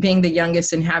 being the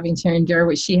youngest and having to endure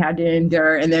what she had to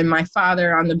endure. And then my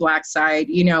father on the Black side,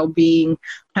 you know,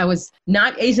 I was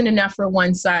not Asian enough for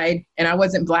one side and I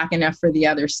wasn't Black enough for the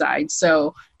other side.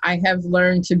 So I have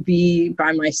learned to be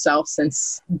by myself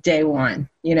since day one,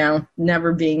 you know,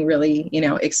 never being really, you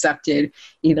know, accepted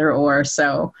either or.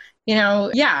 So, you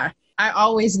know, yeah, I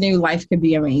always knew life could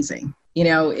be amazing. You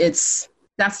know, that's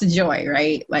the joy,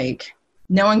 right? Like,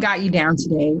 no one got you down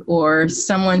today, or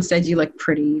someone said you look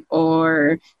pretty,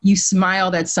 or you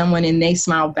smiled at someone and they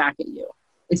smiled back at you.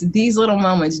 It's these little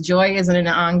moments. Joy isn't an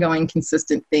ongoing,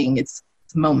 consistent thing. It's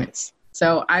moments.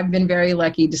 So I've been very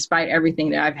lucky, despite everything,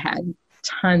 that I've had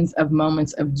tons of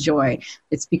moments of joy.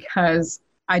 It's because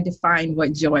I defined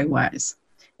what joy was.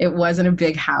 It wasn't a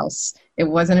big house. It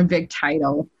wasn't a big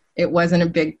title. It wasn't a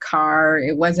big car.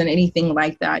 It wasn't anything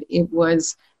like that. It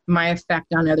was my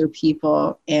effect on other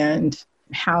people and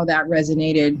how that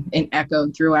resonated and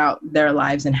echoed throughout their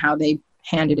lives and how they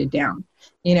handed it down.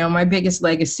 You know, my biggest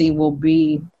legacy will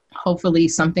be hopefully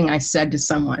something I said to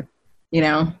someone. You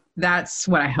know, that's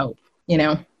what I hope, you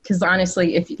know, because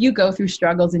honestly, if you go through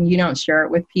struggles and you don't share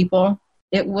it with people,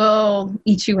 it will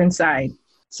eat you inside.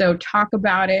 So talk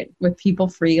about it with people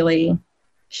freely,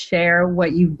 share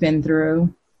what you've been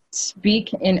through,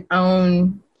 speak and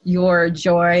own your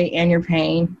joy and your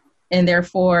pain, and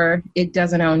therefore it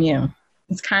doesn't own you.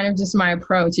 It's kind of just my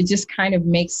approach. It just kind of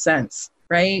makes sense,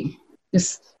 right?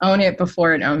 Just own it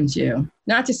before it owns you.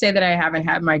 Not to say that I haven't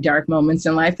had my dark moments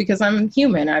in life, because I'm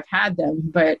human. I've had them,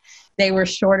 but they were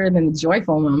shorter than the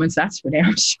joyful moments. That's for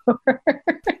damn sure.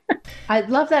 I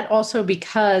love that also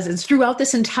because it's throughout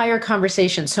this entire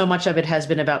conversation, so much of it has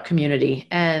been about community.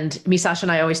 And Misasha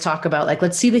and I always talk about, like,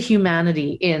 let's see the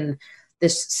humanity in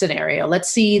this scenario. Let's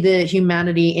see the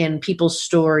humanity in people's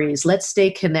stories. Let's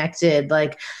stay connected.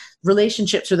 Like,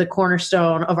 relationships are the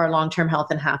cornerstone of our long-term health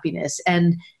and happiness.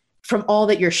 And from all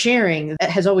that you're sharing,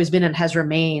 that has always been and has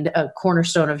remained a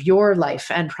cornerstone of your life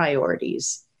and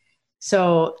priorities.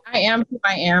 So I am who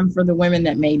I am for the women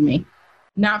that made me,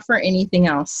 not for anything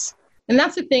else. And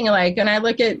that's the thing, like, when I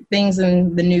look at things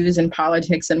in the news and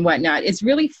politics and whatnot, it's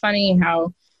really funny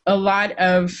how a lot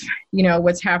of, you know,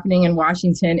 what's happening in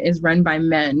Washington is run by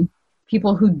men,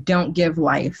 people who don't give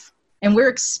life. And we're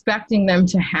expecting them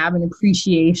to have an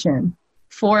appreciation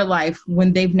for life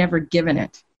when they've never given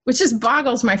it, which just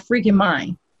boggles my freaking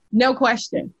mind. No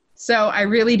question. So I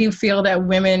really do feel that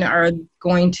women are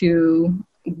going to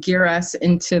gear us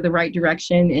into the right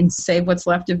direction and save what's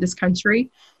left of this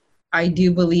country. I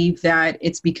do believe that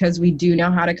it's because we do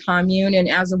know how to commune. And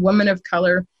as a woman of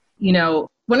color, you know,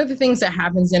 one of the things that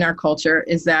happens in our culture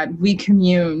is that we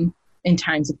commune in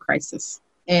times of crisis.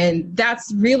 And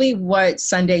that's really what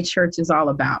Sunday church is all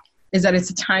about, is that it's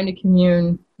a time to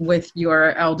commune with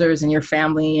your elders and your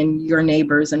family and your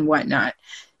neighbors and whatnot.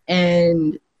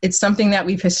 And it's something that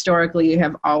we've historically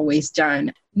have always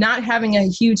done. Not having a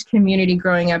huge community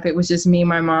growing up, it was just me,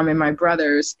 my mom, and my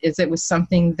brothers, it was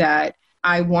something that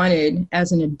I wanted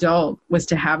as an adult, was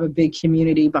to have a big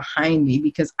community behind me,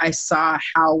 because I saw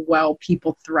how well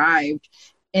people thrived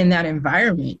in that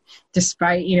environment.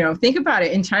 Despite, you know, think about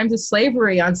it, in times of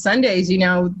slavery on Sundays, you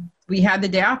know, we had the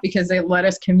day off because they let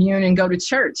us commune and go to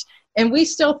church. And we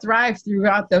still thrive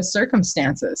throughout those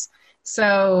circumstances.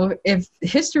 So if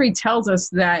history tells us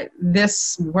that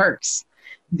this works,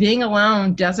 being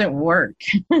alone doesn't work.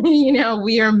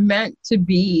 We are meant to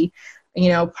be,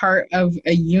 part of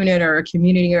a unit or a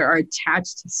community or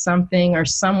attached to something or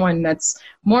someone that's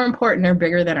more important or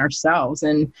bigger than ourselves.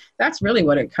 And that's really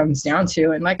what it comes down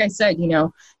to. And like I said,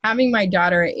 having my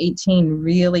daughter at 18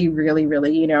 really, really,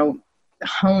 really,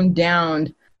 honed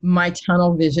down my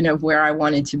tunnel vision of where I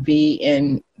wanted to be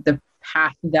in the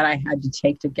path that I had to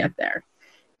take to get there.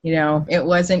 It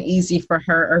wasn't easy for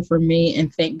her or for me.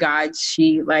 And thank God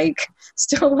she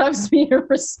still loves me and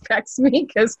respects me.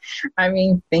 Because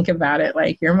think about it.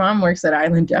 Your mom works at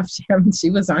Island Def Jam and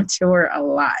she was on tour a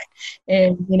lot.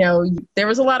 And, there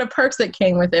was a lot of perks that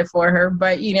came with it for her.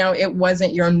 But, it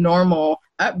wasn't your normal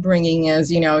upbringing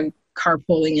as,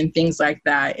 carpooling and things like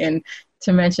that. And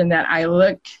to mention that I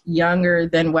look younger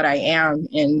than what I am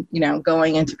and,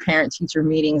 going into parent-teacher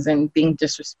meetings and being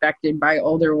disrespected by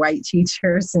older white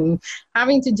teachers and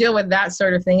having to deal with that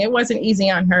sort of thing. It wasn't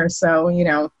easy on her. So,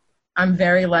 I'm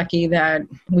very lucky that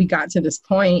we got to this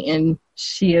point and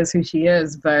she is who she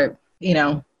is. But,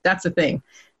 that's the thing.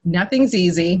 Nothing's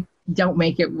easy. Don't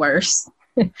make it worse.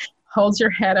 Hold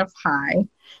your head up high.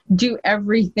 Do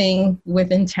everything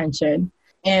with intention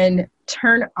and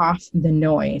turn off the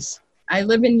noise. I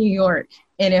live in New York,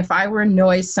 and if I were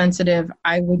noise sensitive,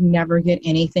 I would never get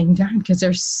anything done because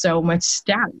there's so much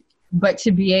static. But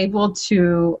to be able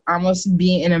to almost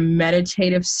be in a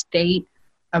meditative state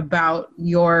about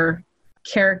your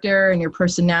character and your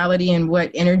personality and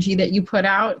what energy that you put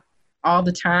out all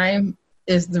the time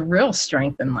is the real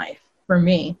strength in life for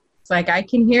me. It's I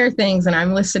can hear things and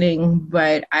I'm listening,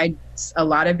 but a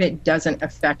lot of it doesn't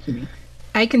affect me.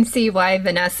 I can see why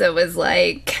Vanessa was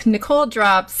Nicole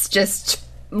drops just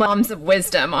bombs of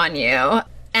wisdom on you.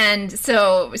 And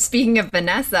so speaking of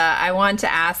Vanessa, I want to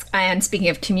ask, and speaking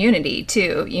of community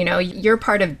too, you're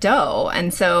part of Doe.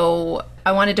 And so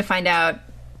I wanted to find out,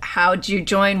 how'd you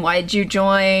join? Why'd you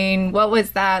join? What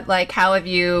was that like?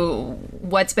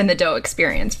 What's been the Doe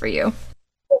experience for you?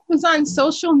 It was on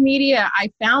social media.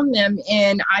 I found them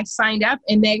and I signed up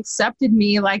and they accepted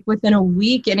me within a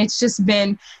week. And it's just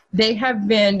been,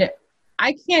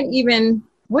 I can't even,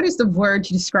 what is the word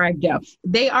to describe Doe?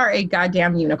 They are a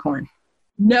goddamn unicorn.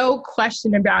 No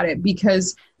question about it,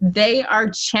 because they are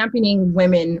championing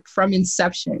women from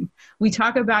inception. We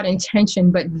talk about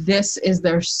intention, but this is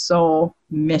their sole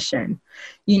mission.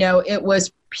 It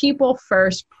was people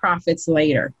first, profits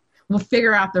later. We'll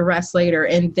figure out the rest later.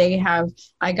 And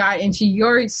I got into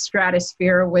your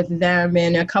stratosphere with them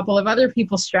and a couple of other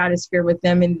people's stratosphere with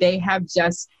them. And they have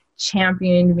just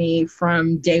championed me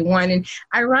from day one. And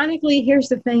ironically, here's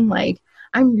the thing,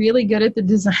 I'm really good at the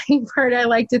design part, I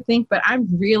like to think, but I'm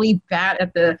really bad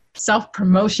at the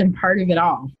self-promotion part of it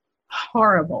all.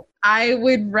 Horrible. I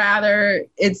would rather,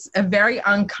 it's a very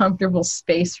uncomfortable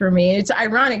space for me. It's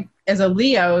ironic as a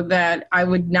Leo that I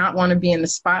would not want to be in the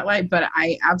spotlight, but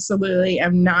I absolutely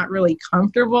am not really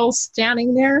comfortable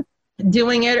standing there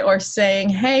doing it or saying,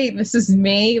 hey, this is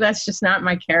me. That's just not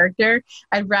my character.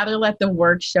 I'd rather let the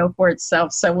work show for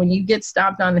itself. So when you get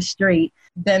stopped on the street,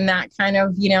 then that kind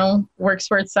of, works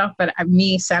for itself. But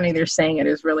me standing there saying it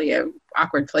is really an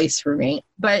awkward place for me.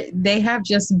 But they have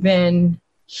just been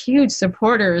huge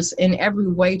supporters in every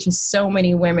way to so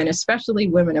many women, especially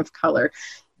women of color.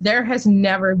 There has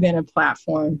never been a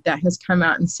platform that has come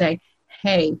out and say,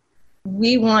 hey,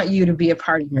 we want you to be a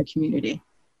part of our community.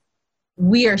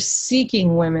 We are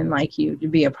seeking women like you to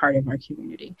be a part of our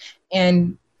community.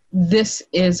 And this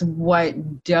is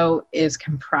what Doe is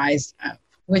comprised of,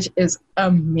 which is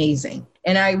amazing.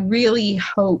 And I really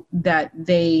hope that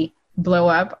they blow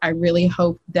up. I really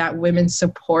hope that women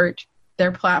support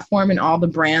their platform and all the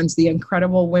brands, the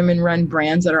incredible women-run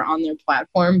brands that are on their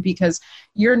platform, because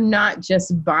you're not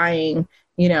just buying,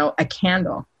 a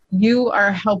candle. You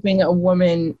are helping a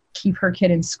woman keep her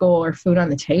kid in school or food on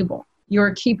the table.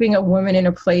 You're keeping a woman in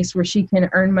a place where she can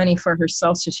earn money for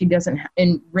herself so she doesn't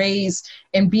raise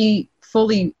and be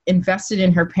fully invested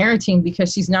in her parenting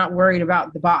because she's not worried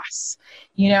about the boss.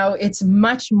 It's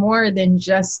much more than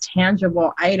just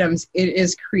tangible items. It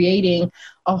is creating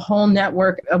a whole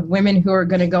network of women who are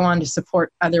going to go on to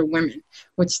support other women,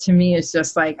 which to me is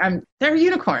just they're a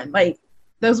unicorn.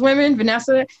 Those women,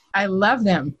 Vanessa, I love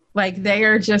them. They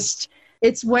are just,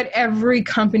 it's what every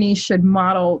company should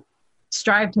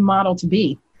strive to model to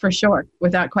be, for sure,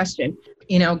 without question.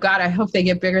 God, I hope they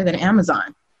get bigger than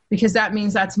Amazon, because that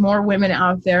means that's more women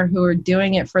out there who are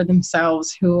doing it for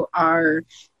themselves, who are,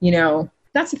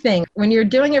 that's the thing. When you're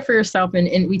doing it for yourself,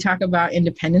 and we talk about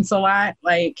independence a lot,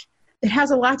 it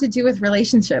has a lot to do with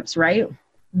relationships, right?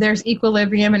 there's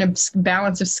equilibrium and a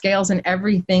balance of scales and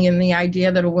everything. And the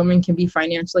idea that a woman can be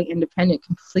financially independent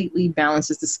completely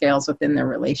balances the scales within their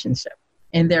relationship.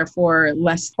 And therefore,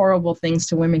 less horrible things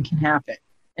to women can happen.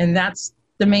 And that's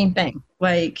the main thing.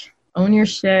 Like, own your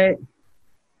shit,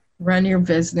 run your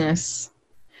business,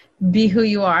 be who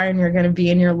you are and you're going to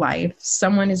be in your life.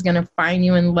 Someone is going to find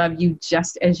you and love you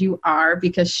just as you are,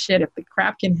 because shit, if the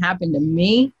crap can happen to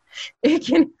me, it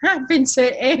can happen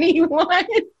to anyone.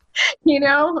 You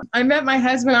know, I met my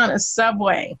husband on a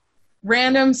subway,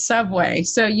 random subway.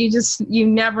 So you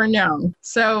never know.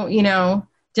 So, you know,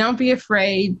 don't be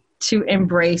afraid to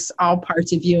embrace all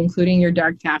parts of you, including your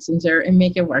dark passenger, and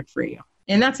make it work for you.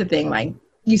 And that's the thing, like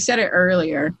you said it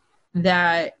earlier,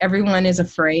 that everyone is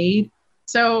afraid.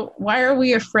 So why are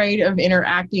we afraid of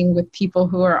interacting with people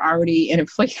who are already in a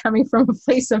place, coming from a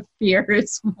place of fear?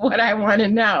 It's what I want to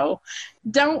know.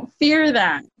 Don't fear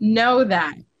that. Know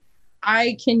that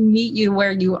I can meet you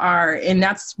where you are. And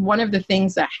that's one of the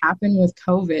things that happened with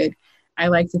COVID, I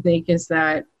like to think, is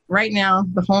that right now,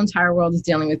 the whole entire world is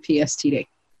dealing with PSTD.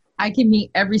 I can meet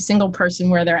every single person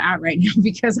where they're at right now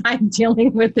because I'm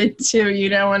dealing with it too, you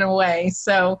know, in a way.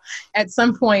 So at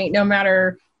some point, no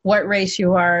matter what race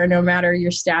you are, no matter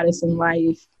your status in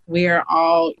life, we are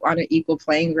all on an equal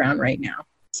playing ground right now.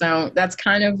 So that's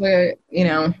kind of a, you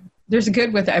know, there's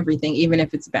good with everything, even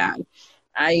if it's bad.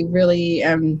 I really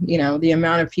am, you know, the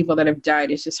amount of people that have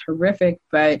died is just horrific.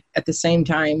 But at the same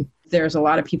time, there's a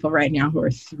lot of people right now who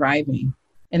are thriving.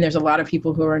 And there's a lot of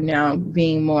people who are now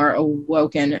being more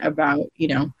awoken about, you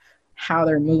know, how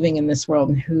they're moving in this world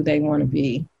and who they want to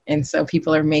be. And so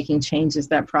people are making changes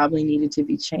that probably needed to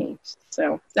be changed.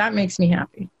 So that makes me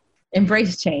happy.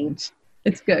 Embrace change.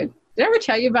 It's good. Did I ever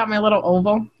tell you about my little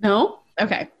oval? No.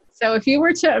 Okay. So if you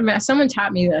were to, someone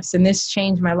taught me this and this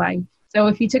changed my life. So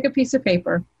if you took a piece of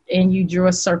paper and you drew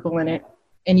a circle in it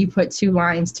and you put 2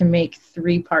 lines to make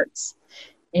 3 parts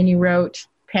and you wrote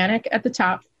panic at the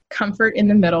top, comfort in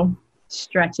the middle,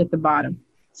 stretch at the bottom.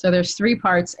 So there's 3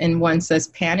 parts and one says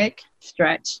panic,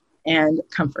 stretch, and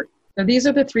comfort. So these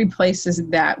are the 3 places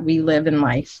that we live in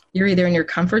life. You're either in your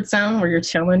comfort zone where you're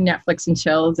chilling, Netflix and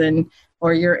chills,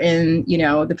 or you're in, you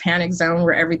know, the panic zone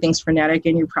where everything's frenetic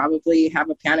and you probably have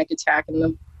a panic attack and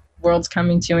the world's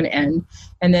coming to an end.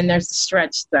 And then there's the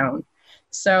stretch zone.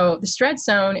 So the stretch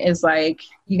zone is like,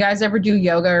 you guys ever do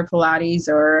yoga or Pilates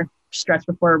or stretch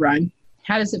before a run?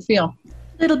 How does it feel?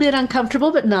 A little bit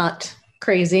uncomfortable, but not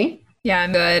crazy. Yeah,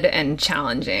 good and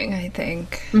challenging, I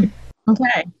think.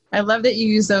 Okay. I love that you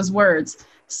use those words.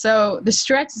 So the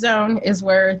stretch zone is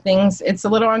where it's a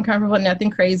little uncomfortable, nothing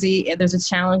crazy. There's a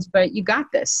challenge, but you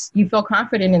got this. You feel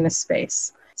confident in this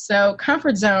space. So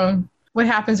comfort zone, what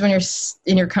happens when you're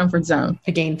in your comfort zone?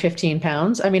 I gained 15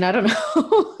 pounds. I mean, I don't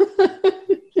know.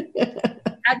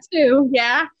 That too,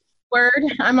 yeah. Word,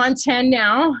 I'm on 10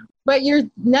 now, but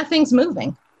nothing's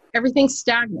moving. Everything's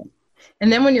stagnant.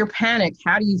 And then when you're panicked,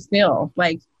 how do you feel?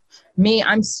 Like me,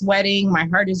 I'm sweating, my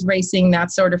heart is racing,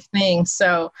 that sort of thing.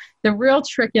 So the real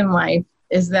trick in life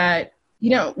is that you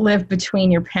don't live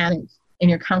between your panic and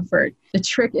your comfort. The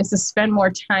trick is to spend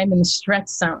more time in the stretch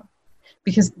zone,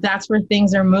 because that's where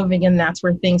things are moving and that's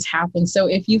where things happen. So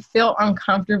if you feel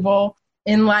uncomfortable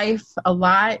in life a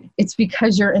lot, it's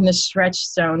because you're in the stretch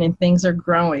zone and things are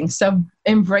growing. So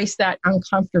embrace that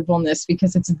uncomfortableness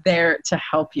because it's there to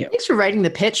help you. Thanks for writing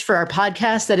the pitch for our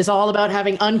podcast that is all about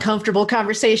having uncomfortable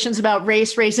conversations about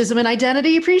race, racism, and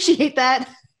identity. Appreciate that.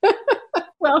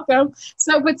 Welcome.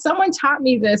 So, but someone taught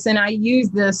me this and I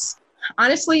use this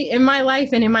honestly in my life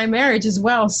and in my marriage as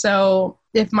well. So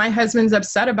if my husband's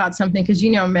upset about something, because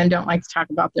you know men don't like to talk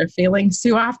about their feelings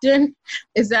too often,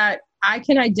 is that I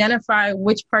can identify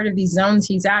which part of these zones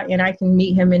he's at and I can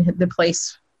meet him in the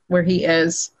place where he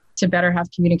is to better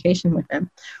have communication with him.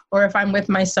 Or if I'm with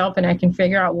myself and I can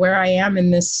figure out where I am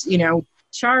in this, you know,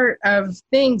 chart of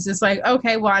things, it's like,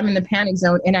 okay, well, I'm in the panic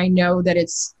zone and I know that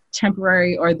it's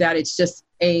temporary or that it's just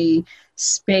a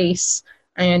space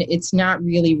and it's not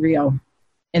really real.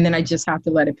 And then I just have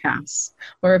to let it pass.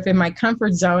 Or if in my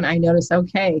comfort zone, I notice,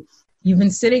 okay, you've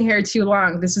been sitting here too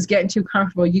long. This is getting too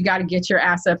comfortable. You got to get your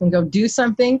ass up and go do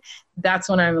something. That's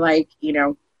when I'm like, you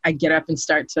know, I get up and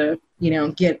start to, you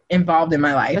know, get involved in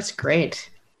my life. That's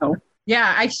great. So,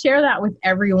 yeah, I share that with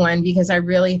everyone because I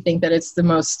really think that it's the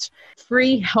most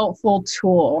free, helpful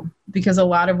tool, because a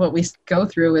lot of what we go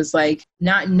through is like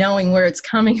not knowing where it's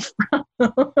coming from.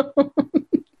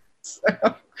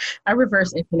 So I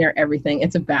reverse engineer everything.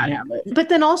 It's a bad habit. But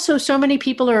then also so many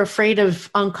people are afraid of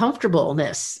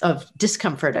uncomfortableness, of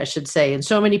discomfort, I should say. And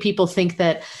so many people think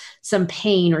that some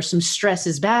pain or some stress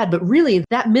is bad, but really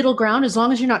that middle ground, as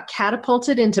long as you're not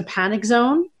catapulted into panic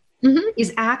zone,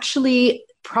 is actually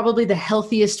probably the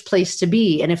healthiest place to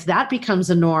be. And if that becomes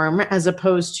a norm as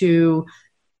opposed to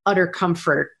utter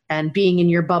comfort and being in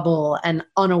your bubble and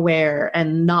unaware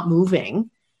and not moving,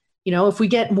 if we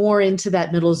get more into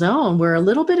that middle zone where a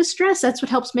little bit of stress, that's what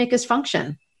helps make us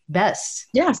function best.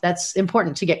 Yes. That's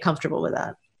important to get comfortable with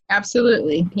that.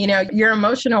 Absolutely. Your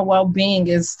emotional well-being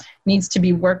needs to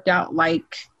be worked out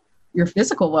like your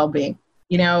physical well-being.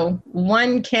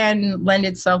 One can lend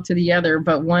itself to the other,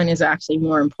 but one is actually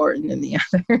more important than the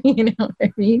other. You know what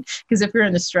I mean? Because if you're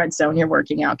in the stretch zone, you're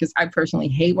working out. Because I personally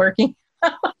hate working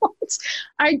out.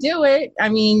 I do it. I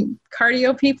mean,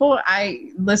 cardio people,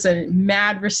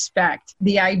 mad respect.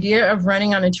 The idea of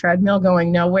running on a treadmill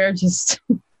going nowhere just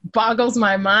boggles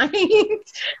my mind.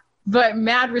 But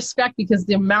mad respect, because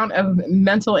the amount of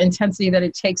mental intensity that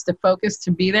it takes to focus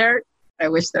to be there, I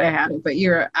wish that I had it, but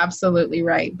you're absolutely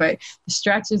right. But the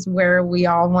stretch is where we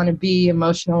all want to be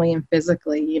emotionally and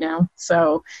physically,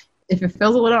 So if it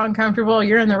feels a little uncomfortable,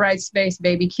 you're in the right space,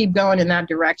 baby. Keep going in that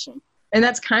direction. And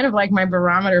that's kind of like my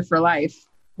barometer for life.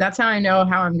 That's how I know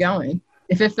how I'm going.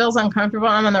 If it feels uncomfortable,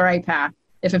 I'm on the right path.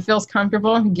 If it feels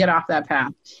comfortable, get off that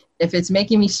path. If it's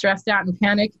making me stressed out and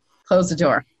panic, close the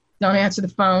door. Don't answer the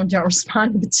phone. Don't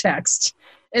respond to the text.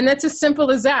 And that's as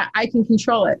simple as that. I can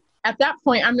control it. At that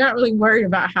point, I'm not really worried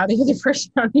about how the other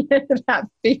person on the end of that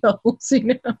feels,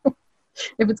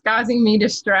 If it's causing me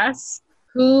distress,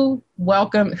 who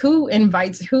willingly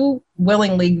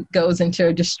goes into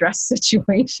a distress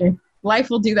situation?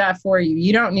 Life will do that for you.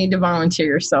 You don't need to volunteer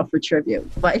yourself for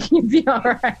tribute. You'd be all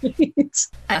right.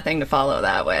 Nothing to follow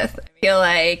that with. I feel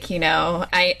like,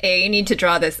 I need to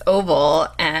draw this oval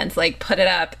and put it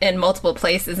up in multiple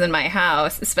places in my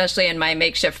house, especially in my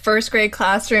makeshift first grade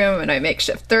classroom and my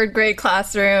makeshift third grade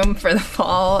classroom for the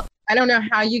fall. I don't know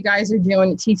how you guys are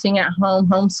doing teaching at home,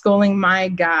 homeschooling. My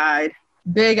God,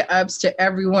 big ups to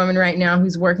every woman right now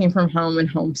who's working from home and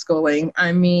homeschooling.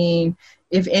 I mean,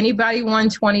 if anybody won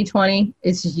 2020,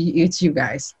 it's you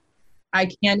guys. I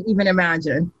can't even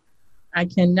imagine. I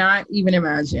cannot even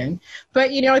imagine.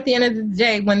 But, at the end of the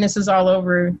day, when this is all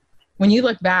over, when you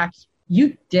look back,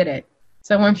 you did it.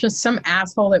 So when just some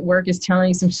asshole at work is telling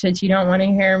you some shit you don't want to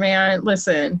hear, man,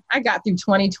 listen, I got through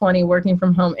 2020 working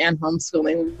from home and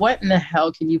homeschooling. What in the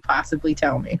hell can you possibly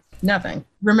tell me? Nothing.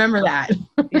 Remember that.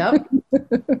 Yep.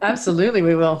 Absolutely,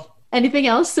 we will. Anything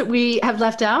else that we have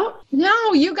left out?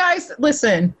 No, you guys,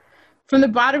 listen, from the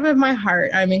bottom of my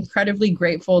heart, I'm incredibly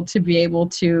grateful to be able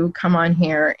to come on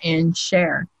here and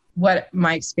share what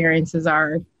my experiences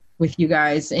are with you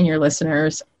guys and your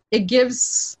listeners. It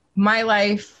gives my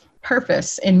life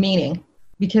purpose and meaning,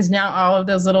 because now all of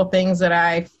those little things that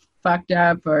I fucked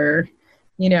up or,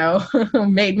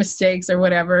 made mistakes or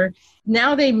whatever,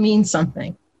 now they mean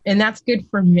something. And that's good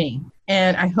for me.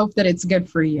 And I hope that it's good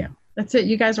for you. That's it.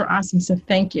 You guys were awesome. So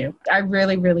thank you. I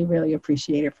really, really, really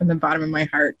appreciate it from the bottom of my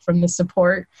heart, from the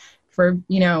support for,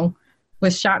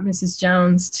 with Shop Mrs.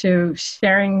 Jones, to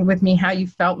sharing with me how you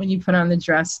felt when you put on the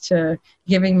dress, to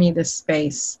giving me this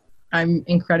space. I'm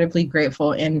incredibly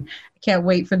grateful, and I can't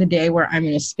wait for the day where I'm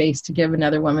in a space to give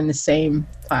another woman the same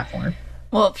platform.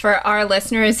 Well, for our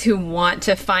listeners who want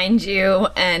to find you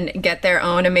and get their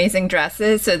own amazing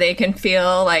dresses so they can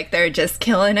feel like they're just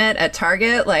killing it at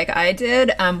Target like I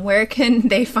did, where can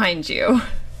they find you?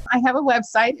 I have a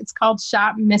website. It's called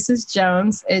Shop Mrs.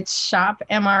 Jones. It's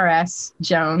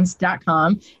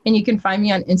shopmrsjones.com. And you can find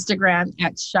me on Instagram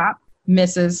at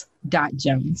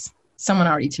shopmrs.jones. Someone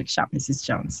already took Shop Mrs.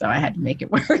 Jones, so I had to make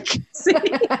it work.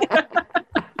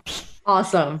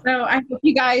 Awesome. So I hope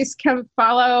you guys can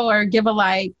follow or give a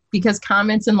like, because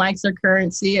comments and likes are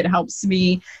currency. It helps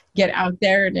me get out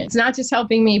there. And it's not just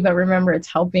helping me, but remember,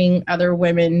 it's helping other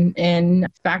women and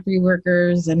factory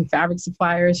workers and fabric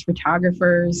suppliers,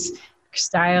 photographers,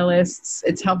 stylists.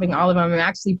 It's helping all of them. I'm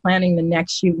actually planning the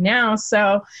next shoot now.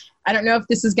 So I don't know if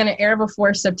this is going to air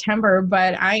before September,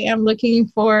 but I am looking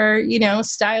for,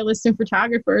 stylists and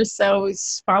photographers. So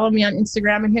follow me on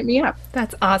Instagram and hit me up.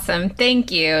 That's awesome.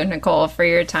 Thank you, Nicole, for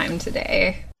your time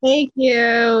today. Thank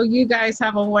you. You guys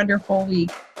have a wonderful week.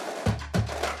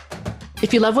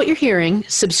 If you love what you're hearing,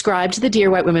 subscribe to the Dear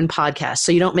White Women podcast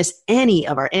so you don't miss any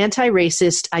of our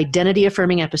anti-racist,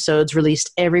 identity-affirming episodes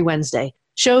released every Wednesday.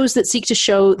 Shows that seek to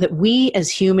show that we as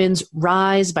humans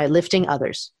rise by lifting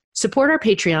others. Support our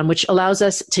Patreon, which allows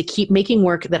us to keep making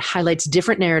work that highlights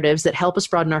different narratives that help us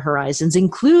broaden our horizons,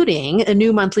 including a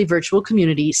new monthly virtual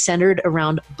community centered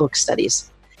around book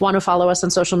studies. Want to follow us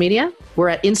on social media? We're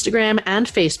at Instagram and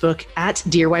Facebook at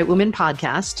Dear White Women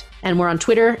Podcast, and we're on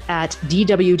Twitter at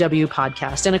DWW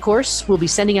Podcast. And of course, we'll be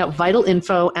sending out vital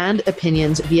info and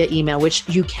opinions via email, which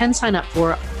you can sign up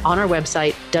for on our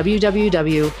website,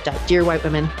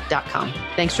 www.dearwhitewomen.com.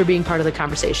 Thanks for being part of the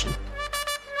conversation.